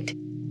been kicked.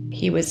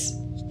 He was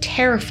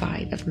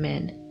terrified of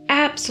men,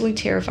 absolutely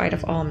terrified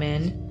of all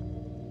men.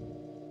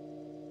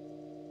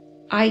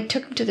 I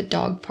took him to the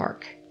dog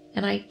park,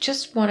 and I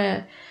just want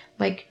to,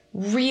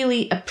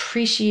 really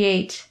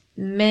appreciate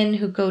men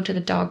who go to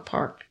the dog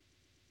park.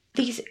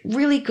 These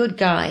really good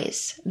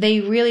guys,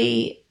 they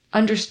really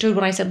understood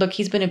when I said, look,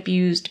 he's been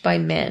abused by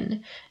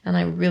men, and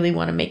I really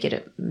want to make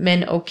it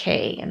men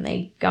okay, and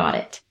they got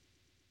it.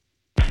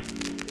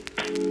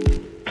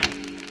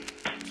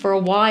 For a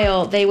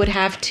while, they would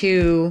have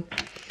to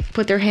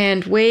put their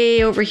hand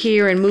way over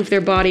here and move their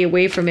body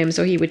away from him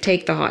so he would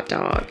take the hot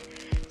dog.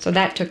 So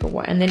that took a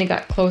while. And then it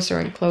got closer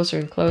and closer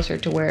and closer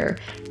to where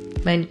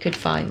men could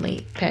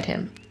finally pet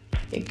him.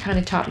 It kind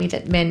of taught me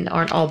that men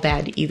aren't all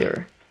bad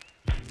either.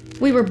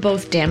 We were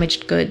both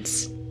damaged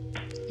goods.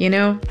 You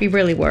know, we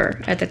really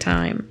were at the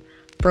time.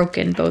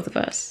 Broken, both of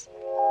us.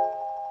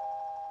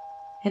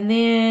 And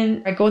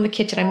then I go in the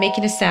kitchen, I'm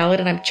making a salad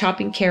and I'm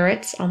chopping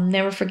carrots. I'll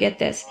never forget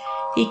this.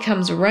 He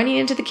comes running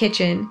into the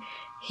kitchen.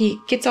 He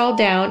gets all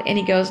down and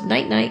he goes,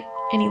 night, night.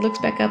 And he looks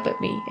back up at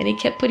me. And he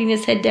kept putting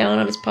his head down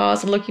on his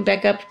paws and looking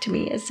back up to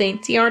me as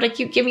saying, see, aren't I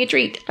cute? Give me a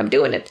treat. I'm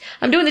doing it.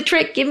 I'm doing the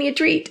trick. Give me a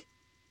treat.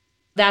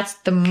 That's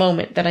the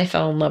moment that I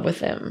fell in love with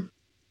him.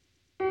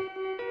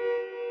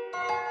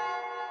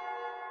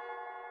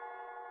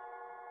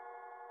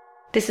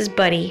 This is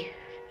Buddy.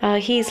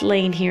 He's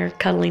laying here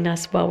cuddling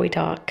us while we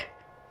talk.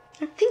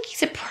 I think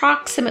he's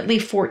approximately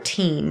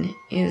 14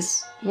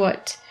 is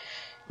what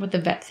the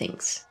vet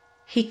thinks.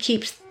 He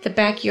keeps the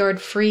backyard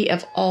free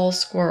of all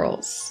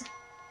squirrels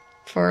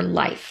for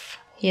life.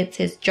 It's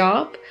his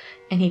job,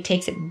 and he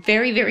takes it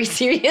very, very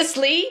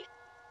seriously.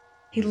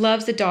 He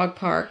loves the dog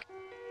park.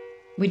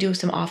 We do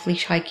some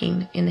off-leash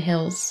hiking in the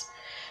hills,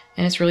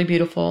 and it's really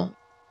beautiful.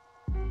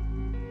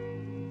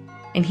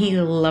 And he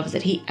loves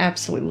it. He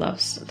absolutely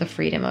loves the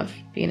freedom of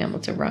being able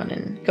to run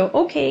and go,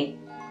 okay,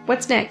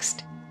 what's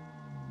next?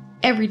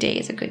 Every day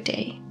is a good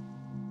day.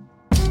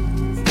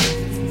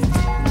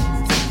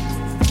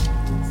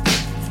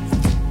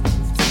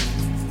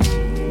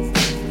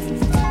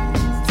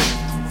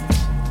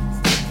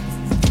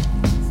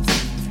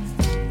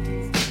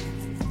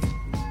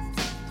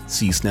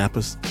 Sea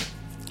snappers,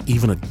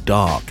 even a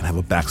dog can have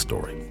a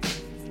backstory.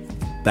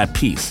 That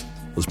piece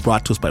was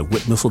brought to us by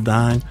Whit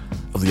Missildine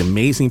of the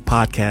amazing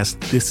podcast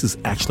This Is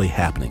Actually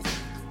Happening.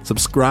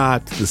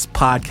 Subscribe to this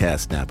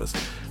podcast, Snappers.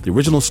 The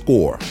original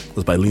score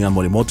was by Leon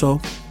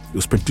Morimoto. It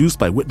was produced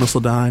by Whit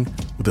Missildine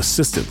with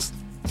assistance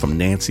from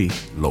Nancy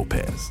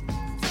Lopez.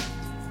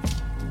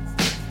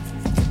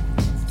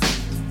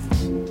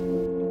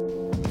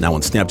 Now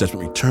when Snap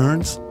Judgment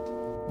returns,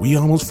 we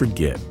almost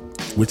forget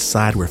which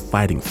side we're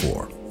fighting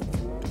for.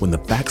 When the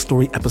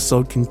backstory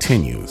episode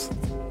continues,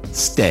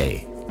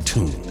 stay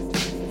tuned.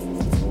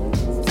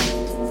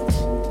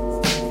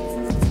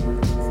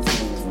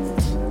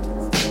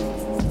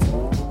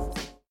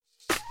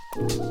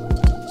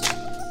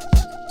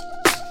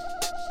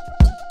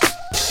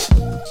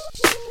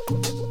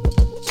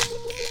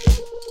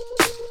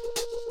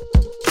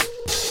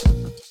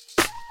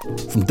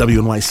 From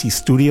WNYC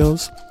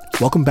Studios,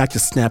 welcome back to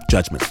Snap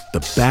Judgment, the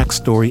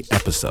backstory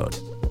episode.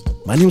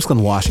 My name is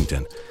Glenn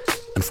Washington,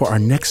 and for our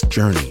next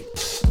journey,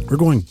 we're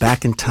going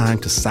back in time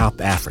to South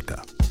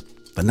Africa,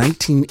 the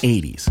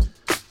 1980s,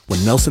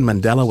 when Nelson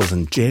Mandela was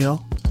in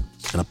jail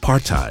and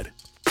apartheid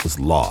was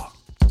law.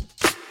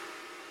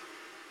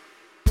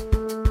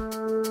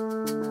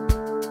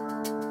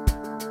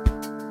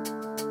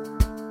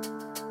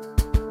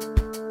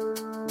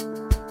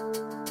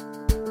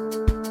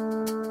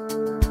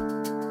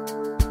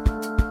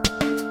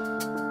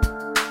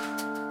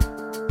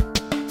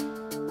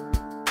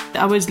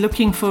 I was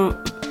looking for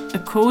a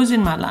cause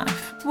in my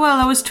life. Well,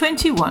 I was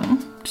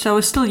 21, so I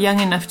was still young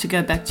enough to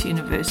go back to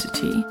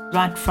university.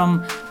 Right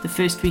from the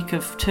first week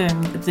of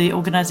term, the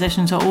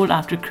organizations are all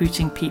out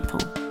recruiting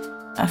people.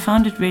 I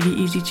found it really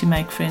easy to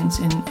make friends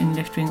in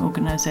left-wing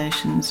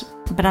organizations,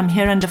 but I'm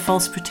here under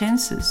false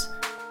pretenses.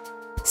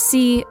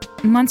 See,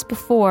 months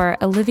before,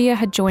 Olivia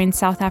had joined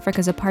South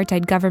Africa's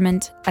apartheid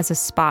government as a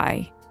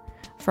spy.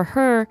 For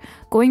her,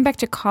 going back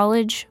to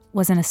college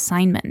was an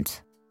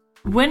assignment.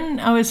 When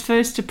I was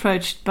first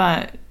approached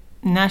by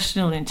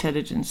National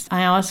Intelligence,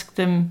 I asked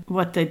them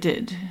what they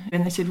did.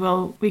 And they said,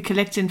 well, we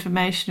collect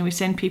information and we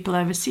send people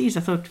overseas.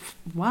 I thought,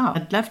 wow,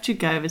 I'd love to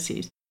go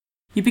overseas.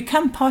 You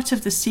become part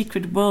of the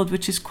secret world,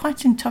 which is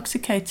quite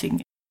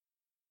intoxicating.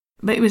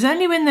 But it was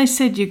only when they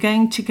said you're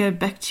going to go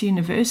back to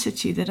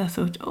university that I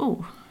thought,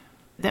 oh,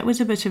 that was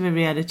a bit of a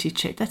reality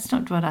check. That's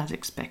not what I was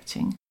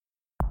expecting.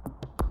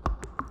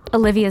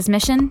 Olivia's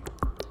mission?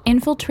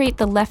 Infiltrate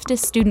the leftist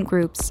student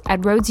groups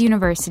at Rhodes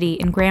University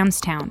in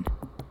Grahamstown.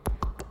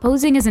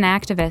 Posing as an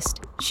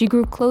activist, she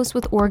grew close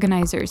with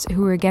organizers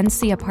who were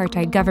against the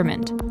apartheid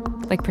government,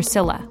 like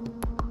Priscilla.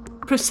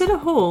 Priscilla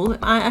Hall,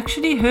 I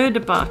actually heard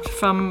about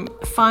from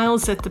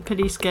files that the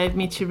police gave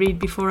me to read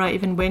before I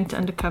even went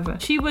undercover.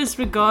 She was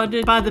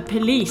regarded by the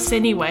police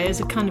anyway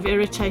as a kind of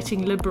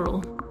irritating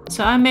liberal.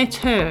 So I met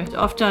her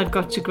after I'd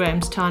got to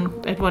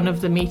Grahamstown at one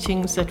of the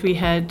meetings that we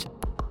had.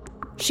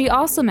 She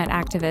also met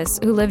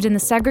activists who lived in the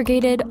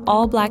segregated,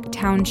 all-black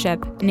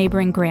township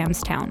neighboring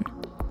Grahamstown,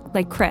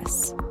 like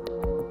Chris.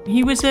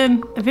 He was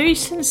a very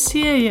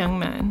sincere young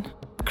man.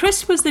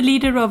 Chris was the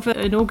leader of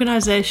an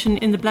organisation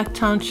in the Black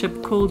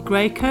Township called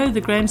GRACO,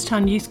 the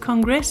Grahamstown Youth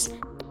Congress.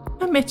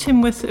 I met him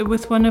with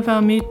one of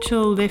our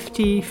mutual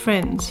lefty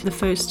friends the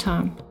first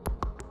time.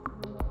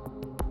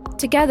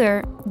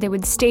 Together, they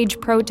would stage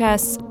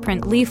protests,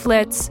 print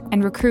leaflets,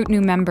 and recruit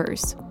new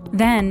members.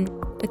 Then,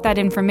 with that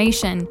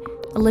information,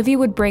 Olivia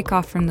would break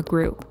off from the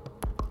group.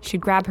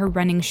 She'd grab her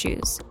running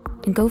shoes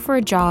and go for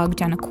a jog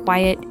down a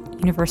quiet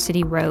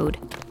university road.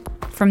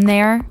 From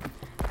there,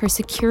 her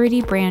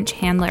security branch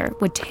handler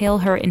would tail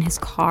her in his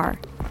car,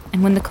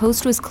 and when the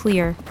coast was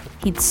clear,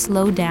 he'd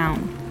slow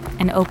down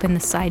and open the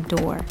side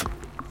door.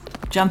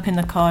 Jump in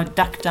the car,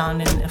 duck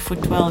down in a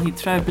footwell, he'd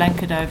throw a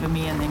blanket over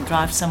me and then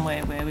drive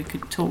somewhere where we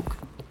could talk.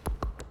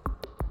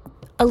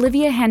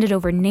 Olivia handed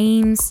over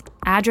names,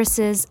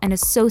 addresses, and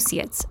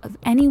associates of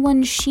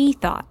anyone she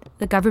thought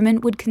the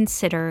government would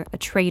consider a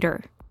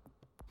traitor.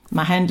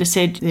 My handler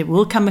said, there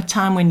will come a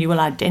time when you will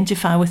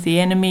identify with the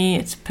enemy.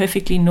 It's a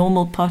perfectly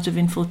normal part of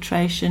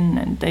infiltration,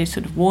 and they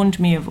sort of warned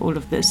me of all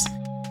of this.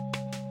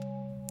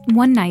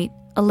 One night,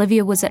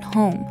 Olivia was at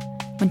home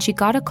when she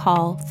got a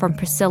call from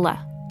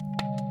Priscilla.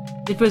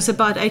 It was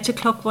about 8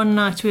 o'clock one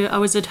night where I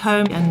was at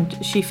home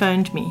and she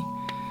phoned me.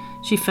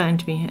 She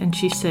phoned me and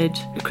she said,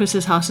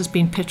 Chris's house has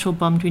been petrol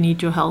bombed, we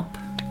need your help.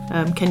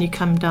 Can you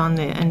come down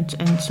there? And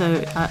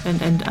so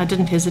I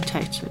didn't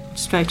hesitate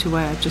straight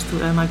away. I just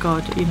thought, oh my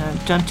God,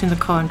 jumped in the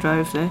car and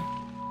drove there.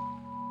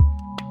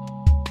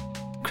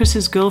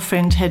 Chris's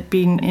girlfriend had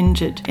been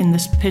injured in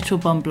this petrol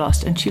bomb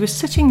blast and she was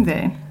sitting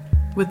there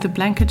with the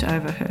blanket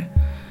over her.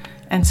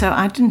 And so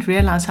I didn't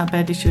realize how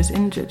badly she was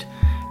injured.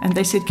 And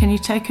they said, can you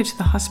take her to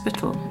the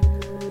hospital?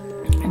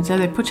 And so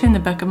they put her in the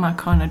back of my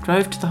car and I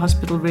drove to the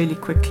hospital really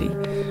quickly.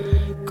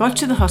 Got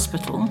to the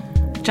hospital,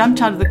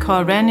 jumped out of the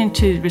car, ran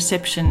into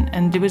reception,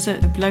 and there was a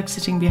bloke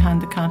sitting behind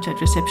the counter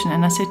at reception.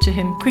 And I said to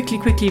him, quickly,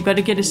 you've got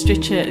to get a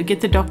stretcher, get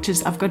the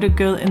doctors. I've got a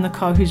girl in the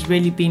car who's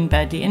really been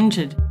badly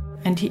injured.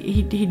 And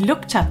he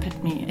looked up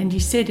at me and he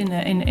said in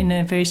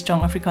a very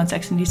strong Afrikaans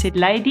accent, he said,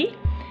 lady,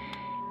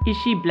 is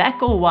she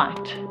black or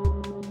white?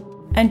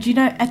 And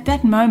at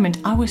that moment,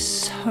 I was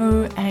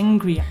so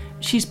angry.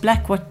 She's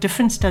black, what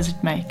difference does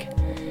it make?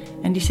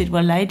 And he said,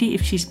 well, lady,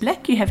 if she's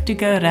black, you have to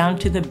go around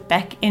to the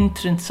back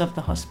entrance of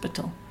the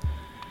hospital.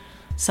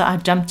 So I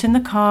jumped in the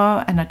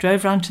car and I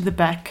drove around to the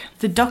back.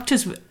 The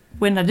doctors,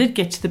 when I did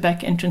get to the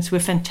back entrance, were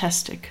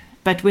fantastic.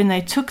 But when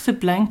they took the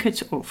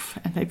blanket off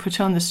and they put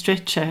her on the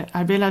stretcher,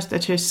 I realized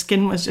that her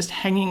skin was just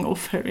hanging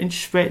off her in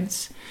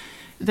shreds.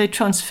 They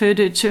transferred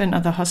her to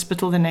another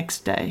hospital the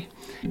next day.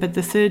 But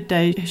the third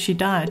day, she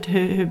died.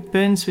 Her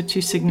burns were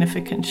too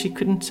significant. She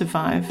couldn't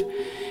survive.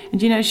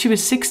 And she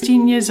was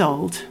 16 years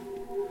old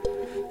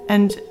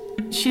and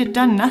she had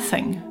done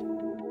nothing.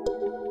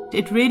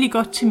 It really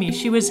got to me.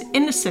 She was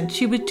innocent.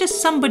 She was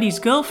just somebody's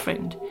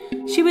girlfriend.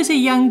 She was a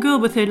young girl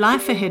with her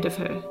life ahead of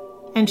her.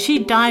 And she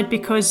died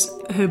because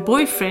her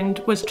boyfriend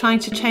was trying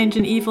to change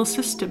an evil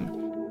system.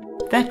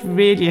 That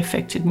really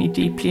affected me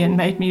deeply and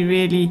made me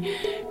really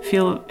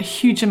feel a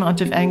huge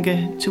amount of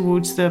anger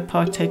towards the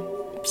apartheid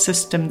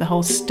system, the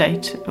whole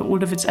state,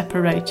 all of its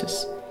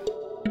apparatus.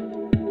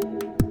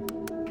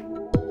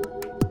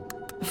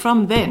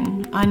 From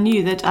then, I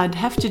knew that I'd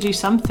have to do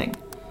something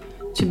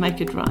to make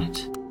it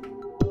right.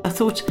 I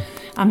thought,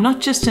 I'm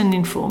not just an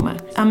informer,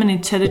 I'm an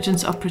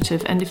intelligence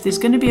operative, and if there's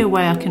going to be a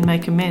way I can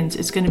make amends,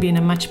 it's going to be in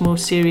a much more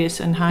serious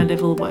and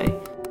high-level way.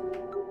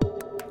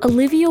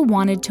 Olivia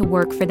wanted to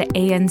work for the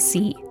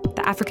ANC,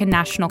 the African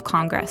National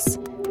Congress,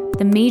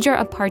 the major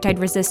apartheid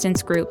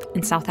resistance group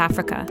in South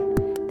Africa,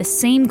 the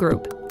same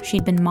group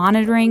she'd been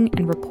monitoring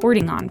and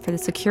reporting on for the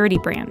security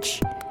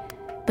branch.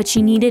 But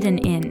she needed an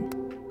in.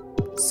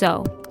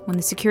 So, when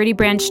the security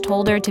branch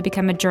told her to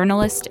become a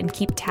journalist and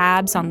keep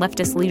tabs on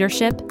leftist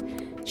leadership,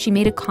 she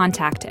made a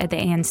contact at the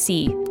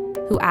ANC,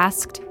 who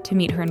asked to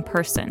meet her in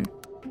person.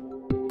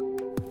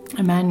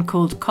 A man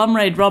called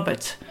Comrade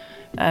Robert,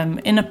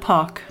 in a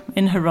park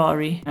in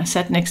Harare. I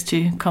sat next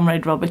to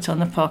Comrade Robert on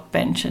the park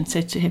bench and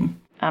said to him,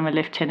 I'm a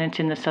lieutenant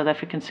in the South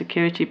African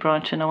security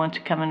branch and I want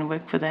to come and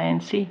work for the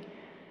ANC.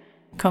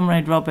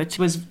 Comrade Robert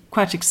was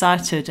quite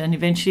excited, and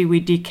eventually we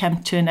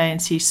decamped to an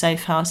ANC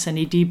safe house and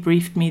he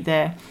debriefed me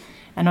there.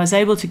 And I was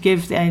able to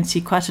give the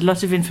ANC quite a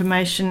lot of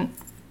information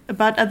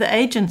about other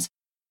agents.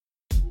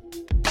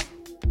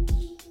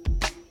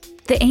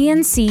 The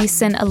ANC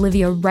sent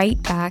Olivia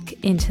right back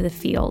into the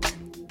field.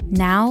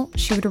 Now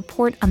she would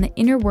report on the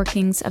inner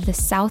workings of the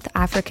South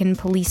African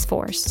police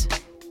force.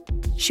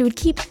 She would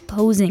keep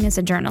posing as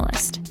a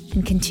journalist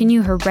and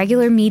continue her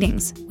regular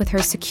meetings with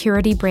her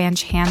security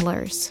branch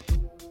handlers.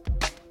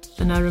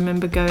 And I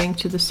remember going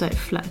to the safe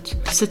flat,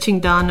 sitting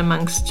down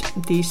amongst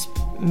these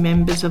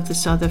members of the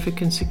South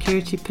African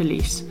security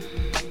police.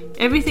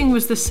 Everything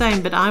was the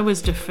same, but I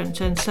was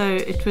different. And so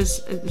it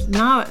was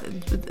now,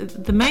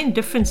 the main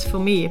difference for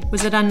me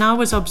was that I now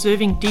was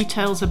observing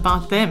details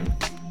about them.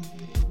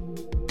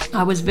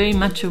 I was very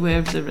much aware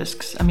of the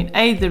risks. I mean,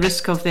 the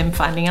risk of them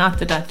finding out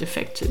that I'd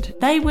defected.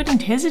 They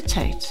wouldn't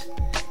hesitate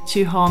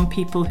to harm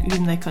people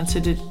whom they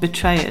considered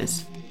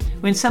betrayers.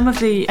 When some of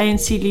the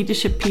ANC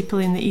leadership people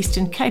in the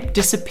Eastern Cape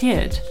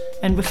disappeared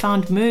and were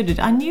found murdered,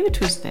 I knew it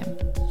was them.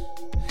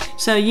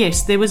 So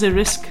yes, there was a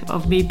risk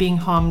of me being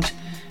harmed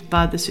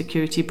by the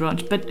security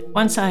branch. But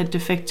once I had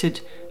defected,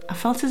 I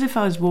felt as if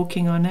I was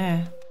walking on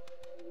air.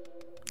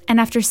 And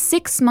after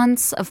 6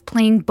 months of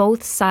playing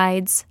both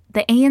sides,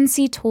 the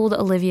ANC told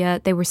Olivia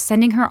they were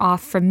sending her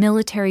off for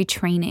military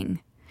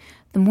training.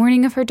 The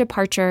morning of her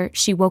departure,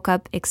 she woke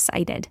up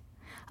excited.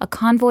 A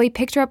convoy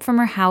picked her up from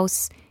her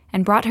house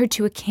and brought her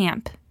to a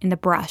camp in the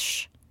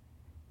brush.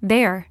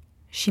 There,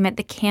 she met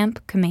the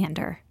camp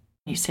commander.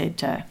 He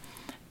said,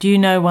 do you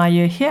know why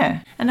you're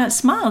here? And I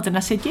smiled and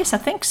I said, yes, I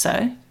think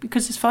so,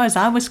 because as far as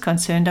I was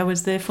concerned, I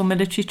was there for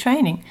military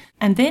training.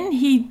 And then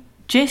he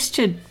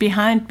gestured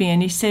behind me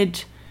and he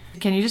said,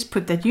 can you just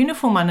put that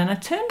uniform on? And I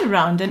turned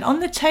around and on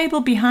the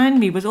table behind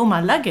me was all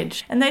my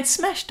luggage and they'd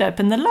smashed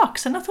open the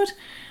locks. And I thought,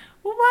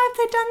 well, why have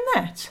they done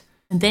that?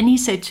 And then he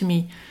said to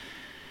me,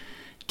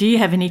 do you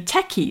have any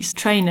tackies,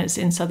 trainers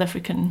in South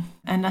African?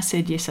 And I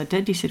said, yes, I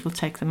did. He said, well,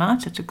 take them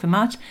out. I took them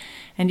out.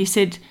 And he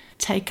said,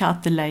 take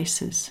out the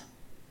laces.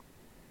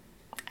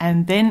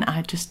 And then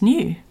I just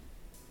knew.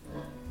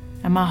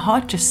 And my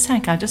heart just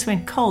sank. I just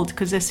went cold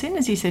because as soon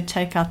as he said,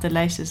 take out the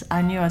laces,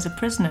 I knew I was a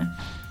prisoner.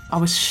 I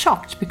was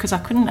shocked because I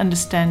couldn't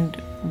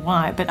understand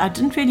why, but I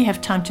didn't really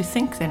have time to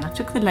think then. I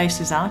took the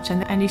laces out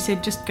and he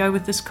said, just go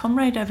with this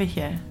comrade over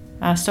here.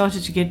 I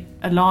started to get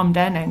alarmed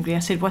and angry. I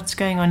said, what's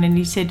going on? And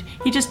he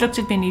just looked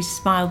at me and he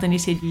smiled and he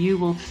said, you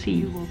will see.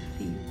 You will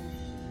see.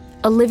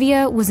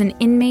 Olivia was an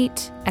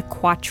inmate at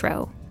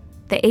Quatro,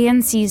 the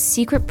ANC's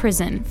secret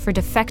prison for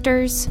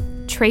defectors,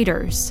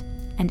 traitors,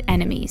 and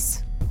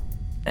enemies.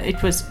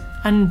 It was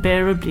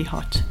unbearably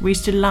hot. We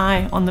used to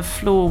lie on the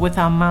floor with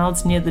our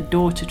mouths near the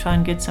door to try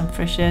and get some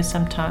fresh air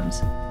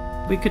sometimes.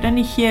 We could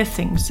only hear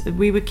things.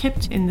 We were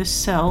kept in this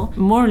cell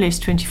more or less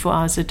 24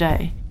 hours a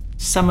day.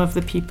 Some of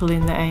the people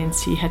in the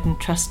ANC hadn't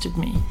trusted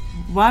me.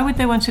 Why would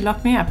they want to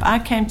lock me up? I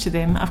came to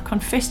them. I've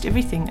confessed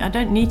everything. I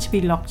don't need to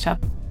be locked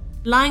up.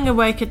 Lying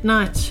awake at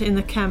night in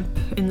the camp,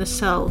 in the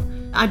cell,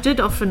 I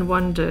did often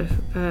wonder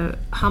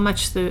how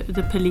much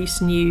the police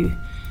knew,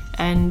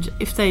 and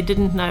if they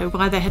didn't know,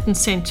 why they hadn't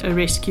sent a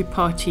rescue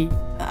party.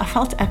 I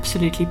felt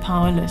absolutely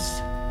powerless.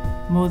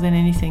 More than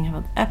anything, I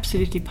felt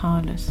absolutely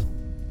powerless.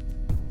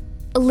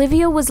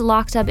 Olivia was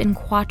locked up in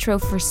Quatro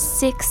for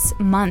 6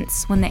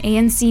 months when the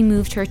ANC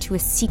moved her to a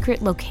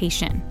secret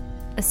location,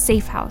 a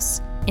safe house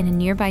in a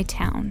nearby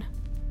town.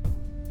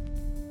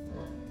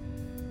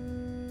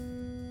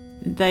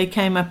 They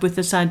came up with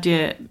this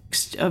idea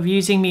of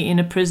using me in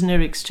a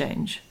prisoner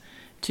exchange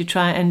to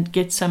try and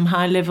get some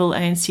high-level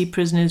ANC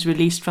prisoners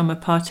released from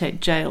apartheid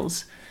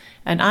jails.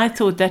 And I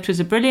thought that was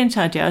a brilliant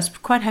idea. I was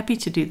quite happy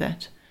to do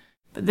that.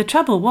 But the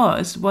trouble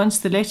was, once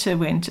the letter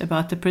went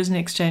about the prison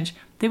exchange,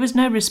 there was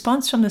no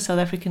response from the South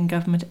African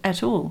government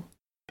at all.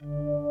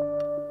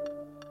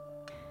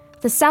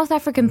 The South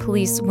African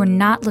police were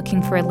not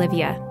looking for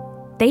Olivia.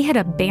 They had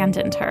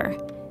abandoned her.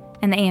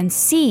 And the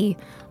ANC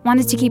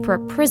wanted to keep her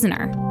a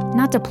prisoner,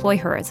 not deploy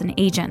her as an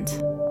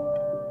agent.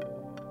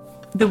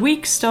 The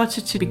weeks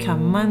started to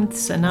become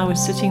months, and I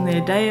was sitting there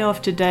day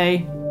after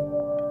day.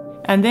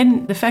 And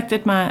then the fact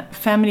that my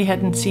family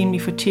hadn't seen me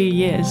for 2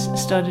 years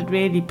started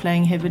really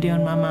playing heavily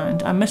on my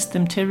mind. I missed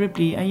them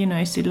terribly. I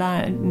used to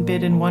lie in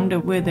bed and wonder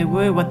where they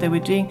were, what they were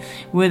doing,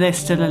 were they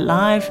still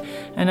alive?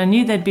 And I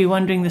knew they'd be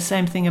wondering the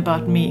same thing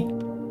about me.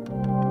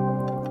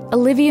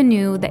 Olivia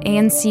knew the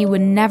ANC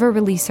would never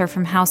release her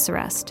from house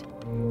arrest.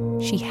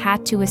 She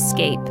had to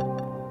escape.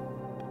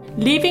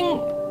 Leaving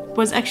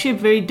was actually a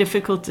very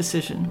difficult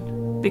decision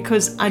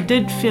because I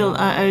did feel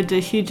I owed a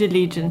huge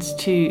allegiance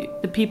to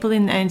the people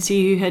in the ANC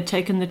who had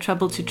taken the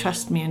trouble to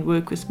trust me and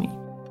work with me.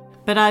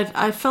 But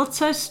I felt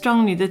so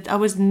strongly that I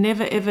was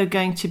never ever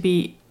going to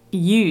be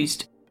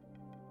used.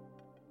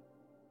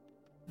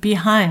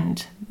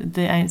 Behind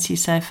the ANC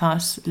safe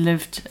house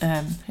lived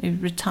a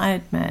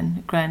retired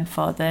man,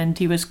 grandfather, and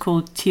he was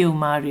called Tio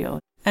Mario.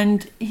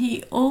 And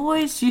he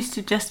always used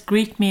to just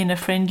greet me in a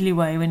friendly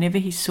way whenever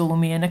he saw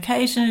me, and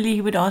occasionally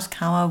he would ask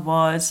how I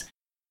was.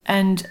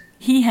 And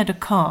he had a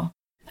car,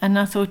 and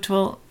I thought,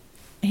 well,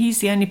 he's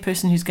the only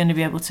person who's going to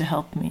be able to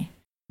help me.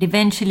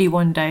 Eventually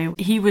one day,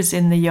 he was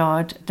in the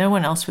yard, no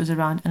one else was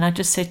around, and I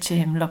just said to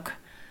him, look,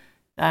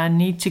 I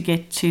need to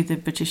get to the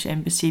British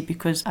Embassy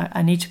because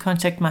I need to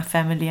contact my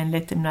family and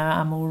let them know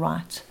I'm all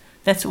right.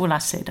 That's all I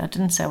said. I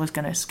didn't say I was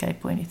going to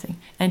escape or anything.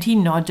 And he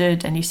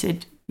nodded and he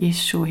said, yes,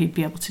 sure, he'd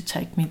be able to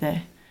take me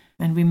there.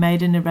 And we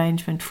made an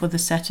arrangement for the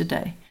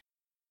Saturday.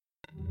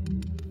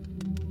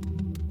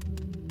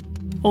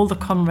 All the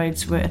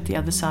comrades were at the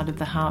other side of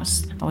the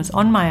house. I was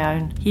on my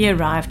own. He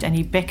arrived and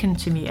he beckoned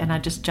to me, and I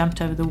just jumped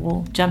over the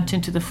wall, jumped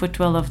into the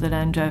footwell of the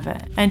Land Rover,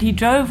 and he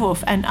drove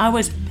off, and I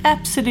was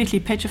absolutely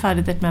petrified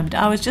at that moment.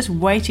 I was just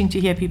waiting to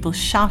hear people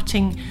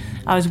shouting.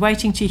 I was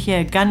waiting to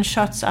hear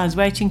gunshots. I was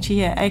waiting to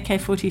hear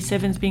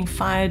AK-47s being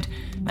fired,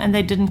 and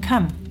they didn't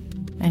come.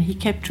 And he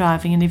kept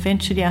driving, and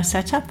eventually I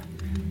sat up,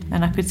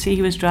 and I could see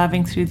he was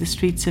driving through the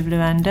streets of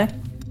Luanda,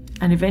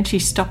 and eventually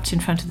stopped in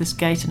front of this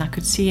gate, and I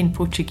could see in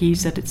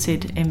Portuguese that it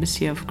said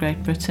Embassy of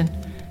Great Britain.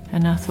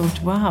 And I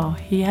thought, wow,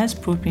 he has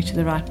brought me to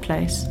the right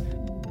place.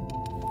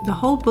 The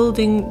whole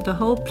building, the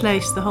whole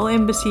place, the whole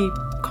embassy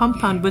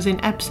compound was in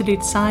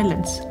absolute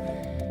silence.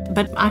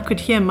 But I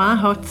could hear my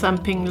heart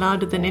thumping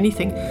louder than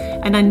anything,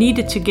 and I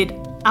needed to get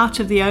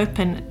out of the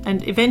open.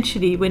 And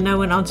eventually, when no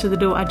one answered the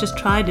door, I just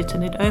tried it,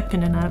 and it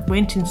opened, and I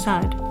went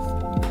inside.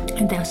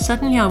 And then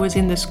suddenly I was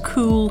in this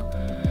cool,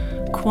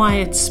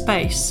 quiet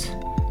space,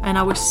 and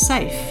I was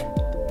safe.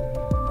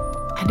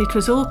 And it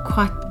was all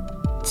quite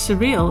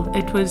surreal.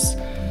 It was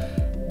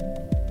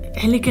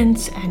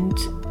elegant and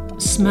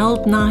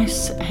smelled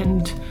nice,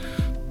 and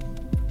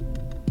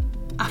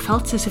I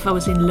felt as if I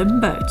was in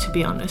limbo, to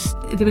be honest.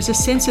 There was a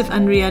sense of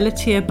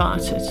unreality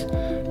about it.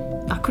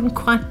 I couldn't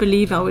quite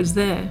believe I was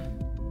there.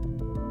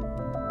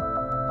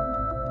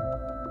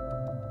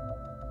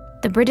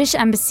 The British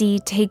Embassy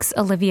takes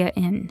Olivia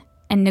in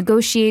and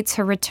negotiates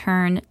her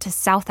return to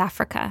South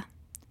Africa.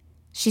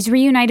 She's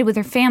reunited with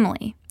her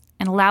family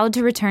and allowed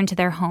to return to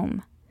their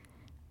home.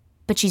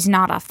 But she's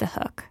not off the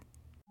hook.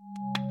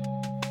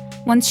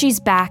 Once she's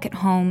back at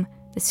home,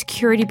 the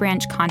security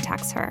branch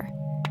contacts her.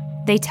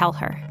 They tell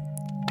her,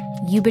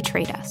 "You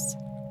betrayed us,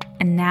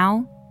 and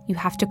now you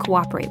have to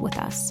cooperate with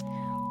us,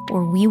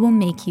 or we will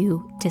make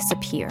you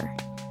disappear."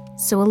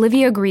 So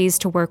Olivia agrees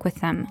to work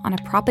with them on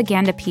a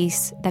propaganda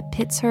piece that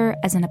pits her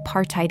as an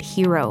apartheid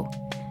hero,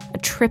 a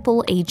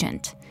triple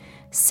agent,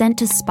 sent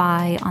to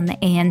spy on the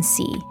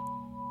ANC.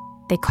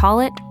 They call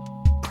it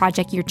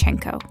Project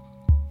Yurchenko.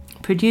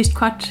 Produced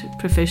quite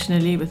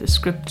professionally with a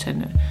script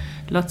and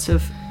lots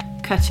of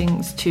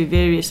cuttings to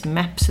various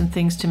maps and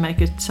things to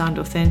make it sound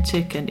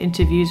authentic, and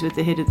interviews with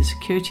the head of the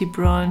security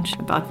branch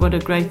about what a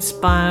great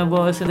spy I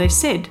was. And they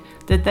said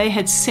that they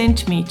had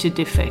sent me to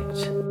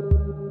defect.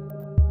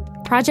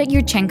 Project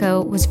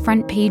Yurchenko was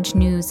front-page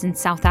news in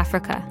South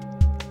Africa,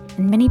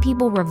 and many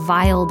people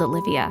reviled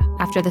Olivia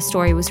after the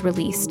story was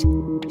released.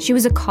 She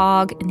was a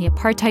cog in the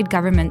apartheid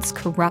government's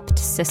corrupt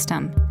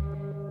system.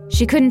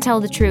 She couldn't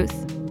tell the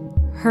truth,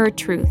 her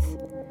truth,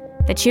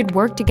 that she had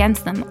worked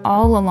against them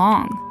all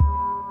along.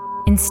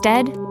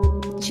 Instead,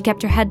 she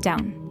kept her head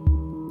down,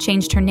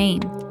 changed her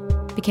name,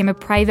 became a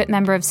private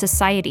member of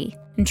society,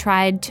 and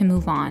tried to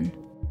move on.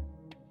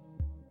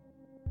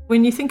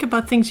 When you think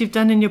about things you've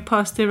done in your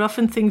past, there are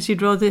often things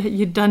you'd rather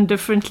you'd done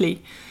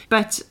differently.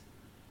 But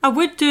I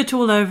would do it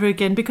all over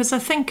again, because I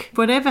think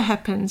whatever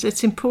happens,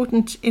 it's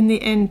important in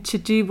the end to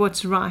do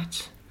what's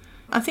right.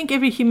 I think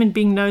every human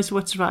being knows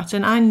what's right.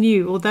 And I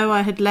knew, although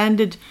I had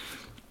landed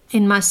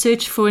in my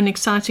search for an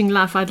exciting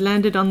life, I'd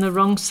landed on the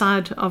wrong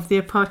side of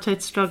the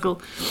apartheid struggle.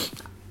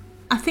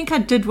 I think I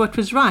did what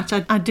was right.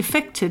 I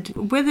defected.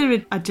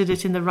 Whether I did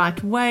it in the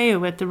right way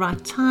or at the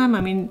right time,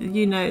 I mean,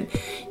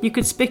 you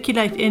could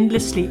speculate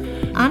endlessly.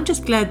 I'm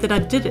just glad that I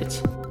did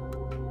it.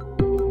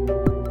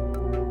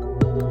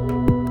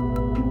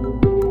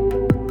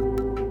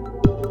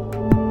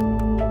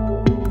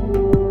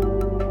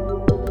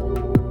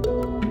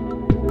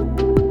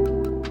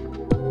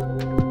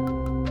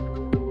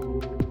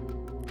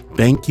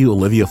 Thank you,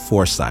 Olivia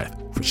Forsyth,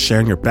 for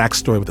sharing your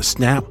backstory with The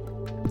Snap.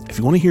 If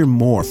you want to hear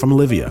more from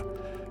Olivia,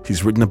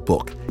 she's written a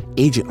book,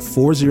 Agent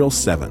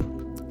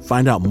 407.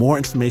 Find out more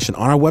information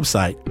on our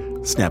website,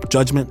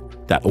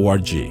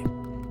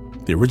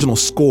 snapjudgment.org. The original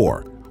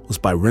score was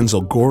by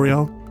Renzo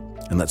Gorio,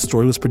 and that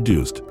story was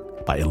produced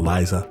by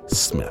Eliza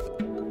Smith.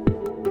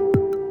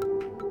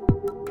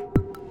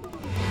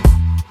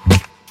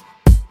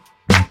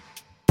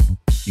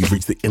 You've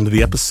reached the end of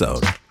the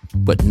episode,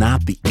 but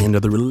not the end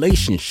of the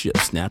relationship,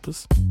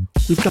 Snappers.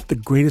 We've got the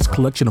greatest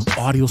collection of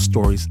audio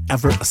stories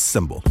ever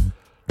assembled.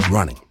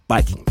 Running,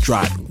 biking,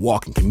 driving,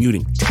 walking,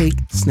 commuting. Take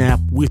Snap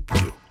with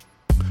you.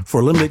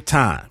 For a limited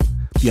time,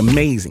 the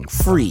amazing,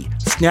 free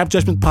Snap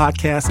Judgment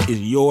podcast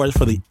is yours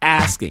for the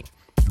asking.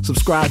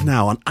 Subscribe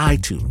now on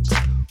iTunes,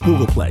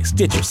 Google Play,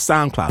 Stitcher,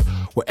 SoundCloud,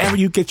 wherever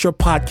you get your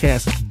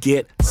podcasts,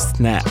 get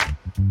Snap.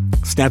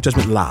 Snap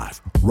Judgment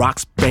Live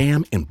rocks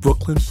BAM in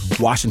Brooklyn,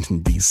 Washington,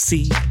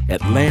 D.C.,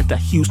 Atlanta,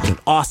 Houston,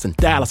 Austin,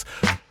 Dallas.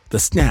 The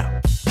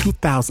Snap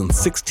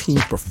 2016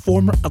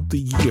 Performer of the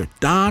Year,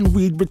 Don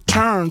Reed,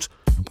 returns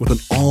with an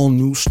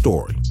all-new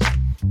story.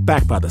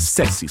 Backed by the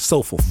sexy,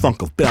 soulful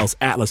funk of Bell's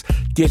Atlas.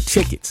 Get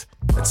tickets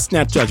at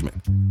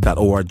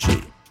snapjudgment.org.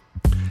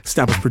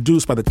 Snap was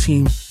produced by the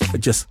team that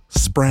just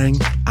sprang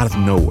out of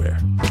nowhere.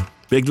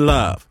 Big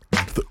love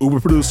to the Uber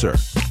producer,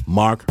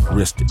 Mark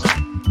Ristic.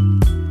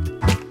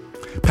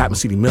 Pat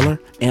Mesiti-Miller,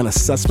 Anna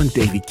Sussman,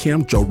 Davey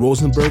Kim, Joe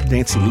Rosenberg,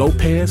 Nancy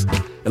Lopez,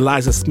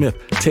 Eliza Smith,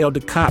 Teo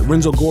Ducott,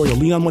 Renzo Gorio,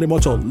 Leon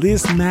Morimoto,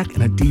 Liz Mack,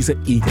 and Adiza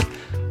Egan.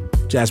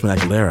 Jasmine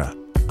Aguilera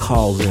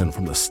calls in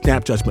from the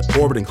Snap Judgment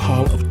orbiting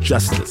Hall of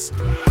Justice.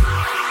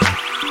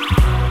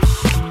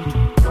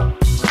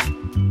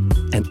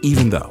 And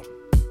even though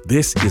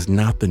this is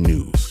not the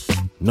news,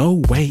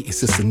 no way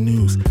is this the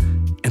news.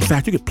 In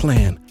fact, you could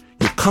plan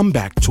your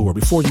comeback tour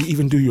before you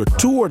even do your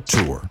tour,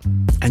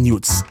 and you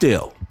would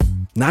still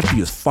not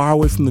be as far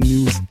away from the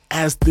news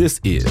as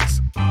this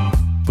is.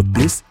 But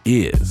this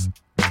is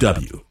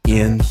WNYC.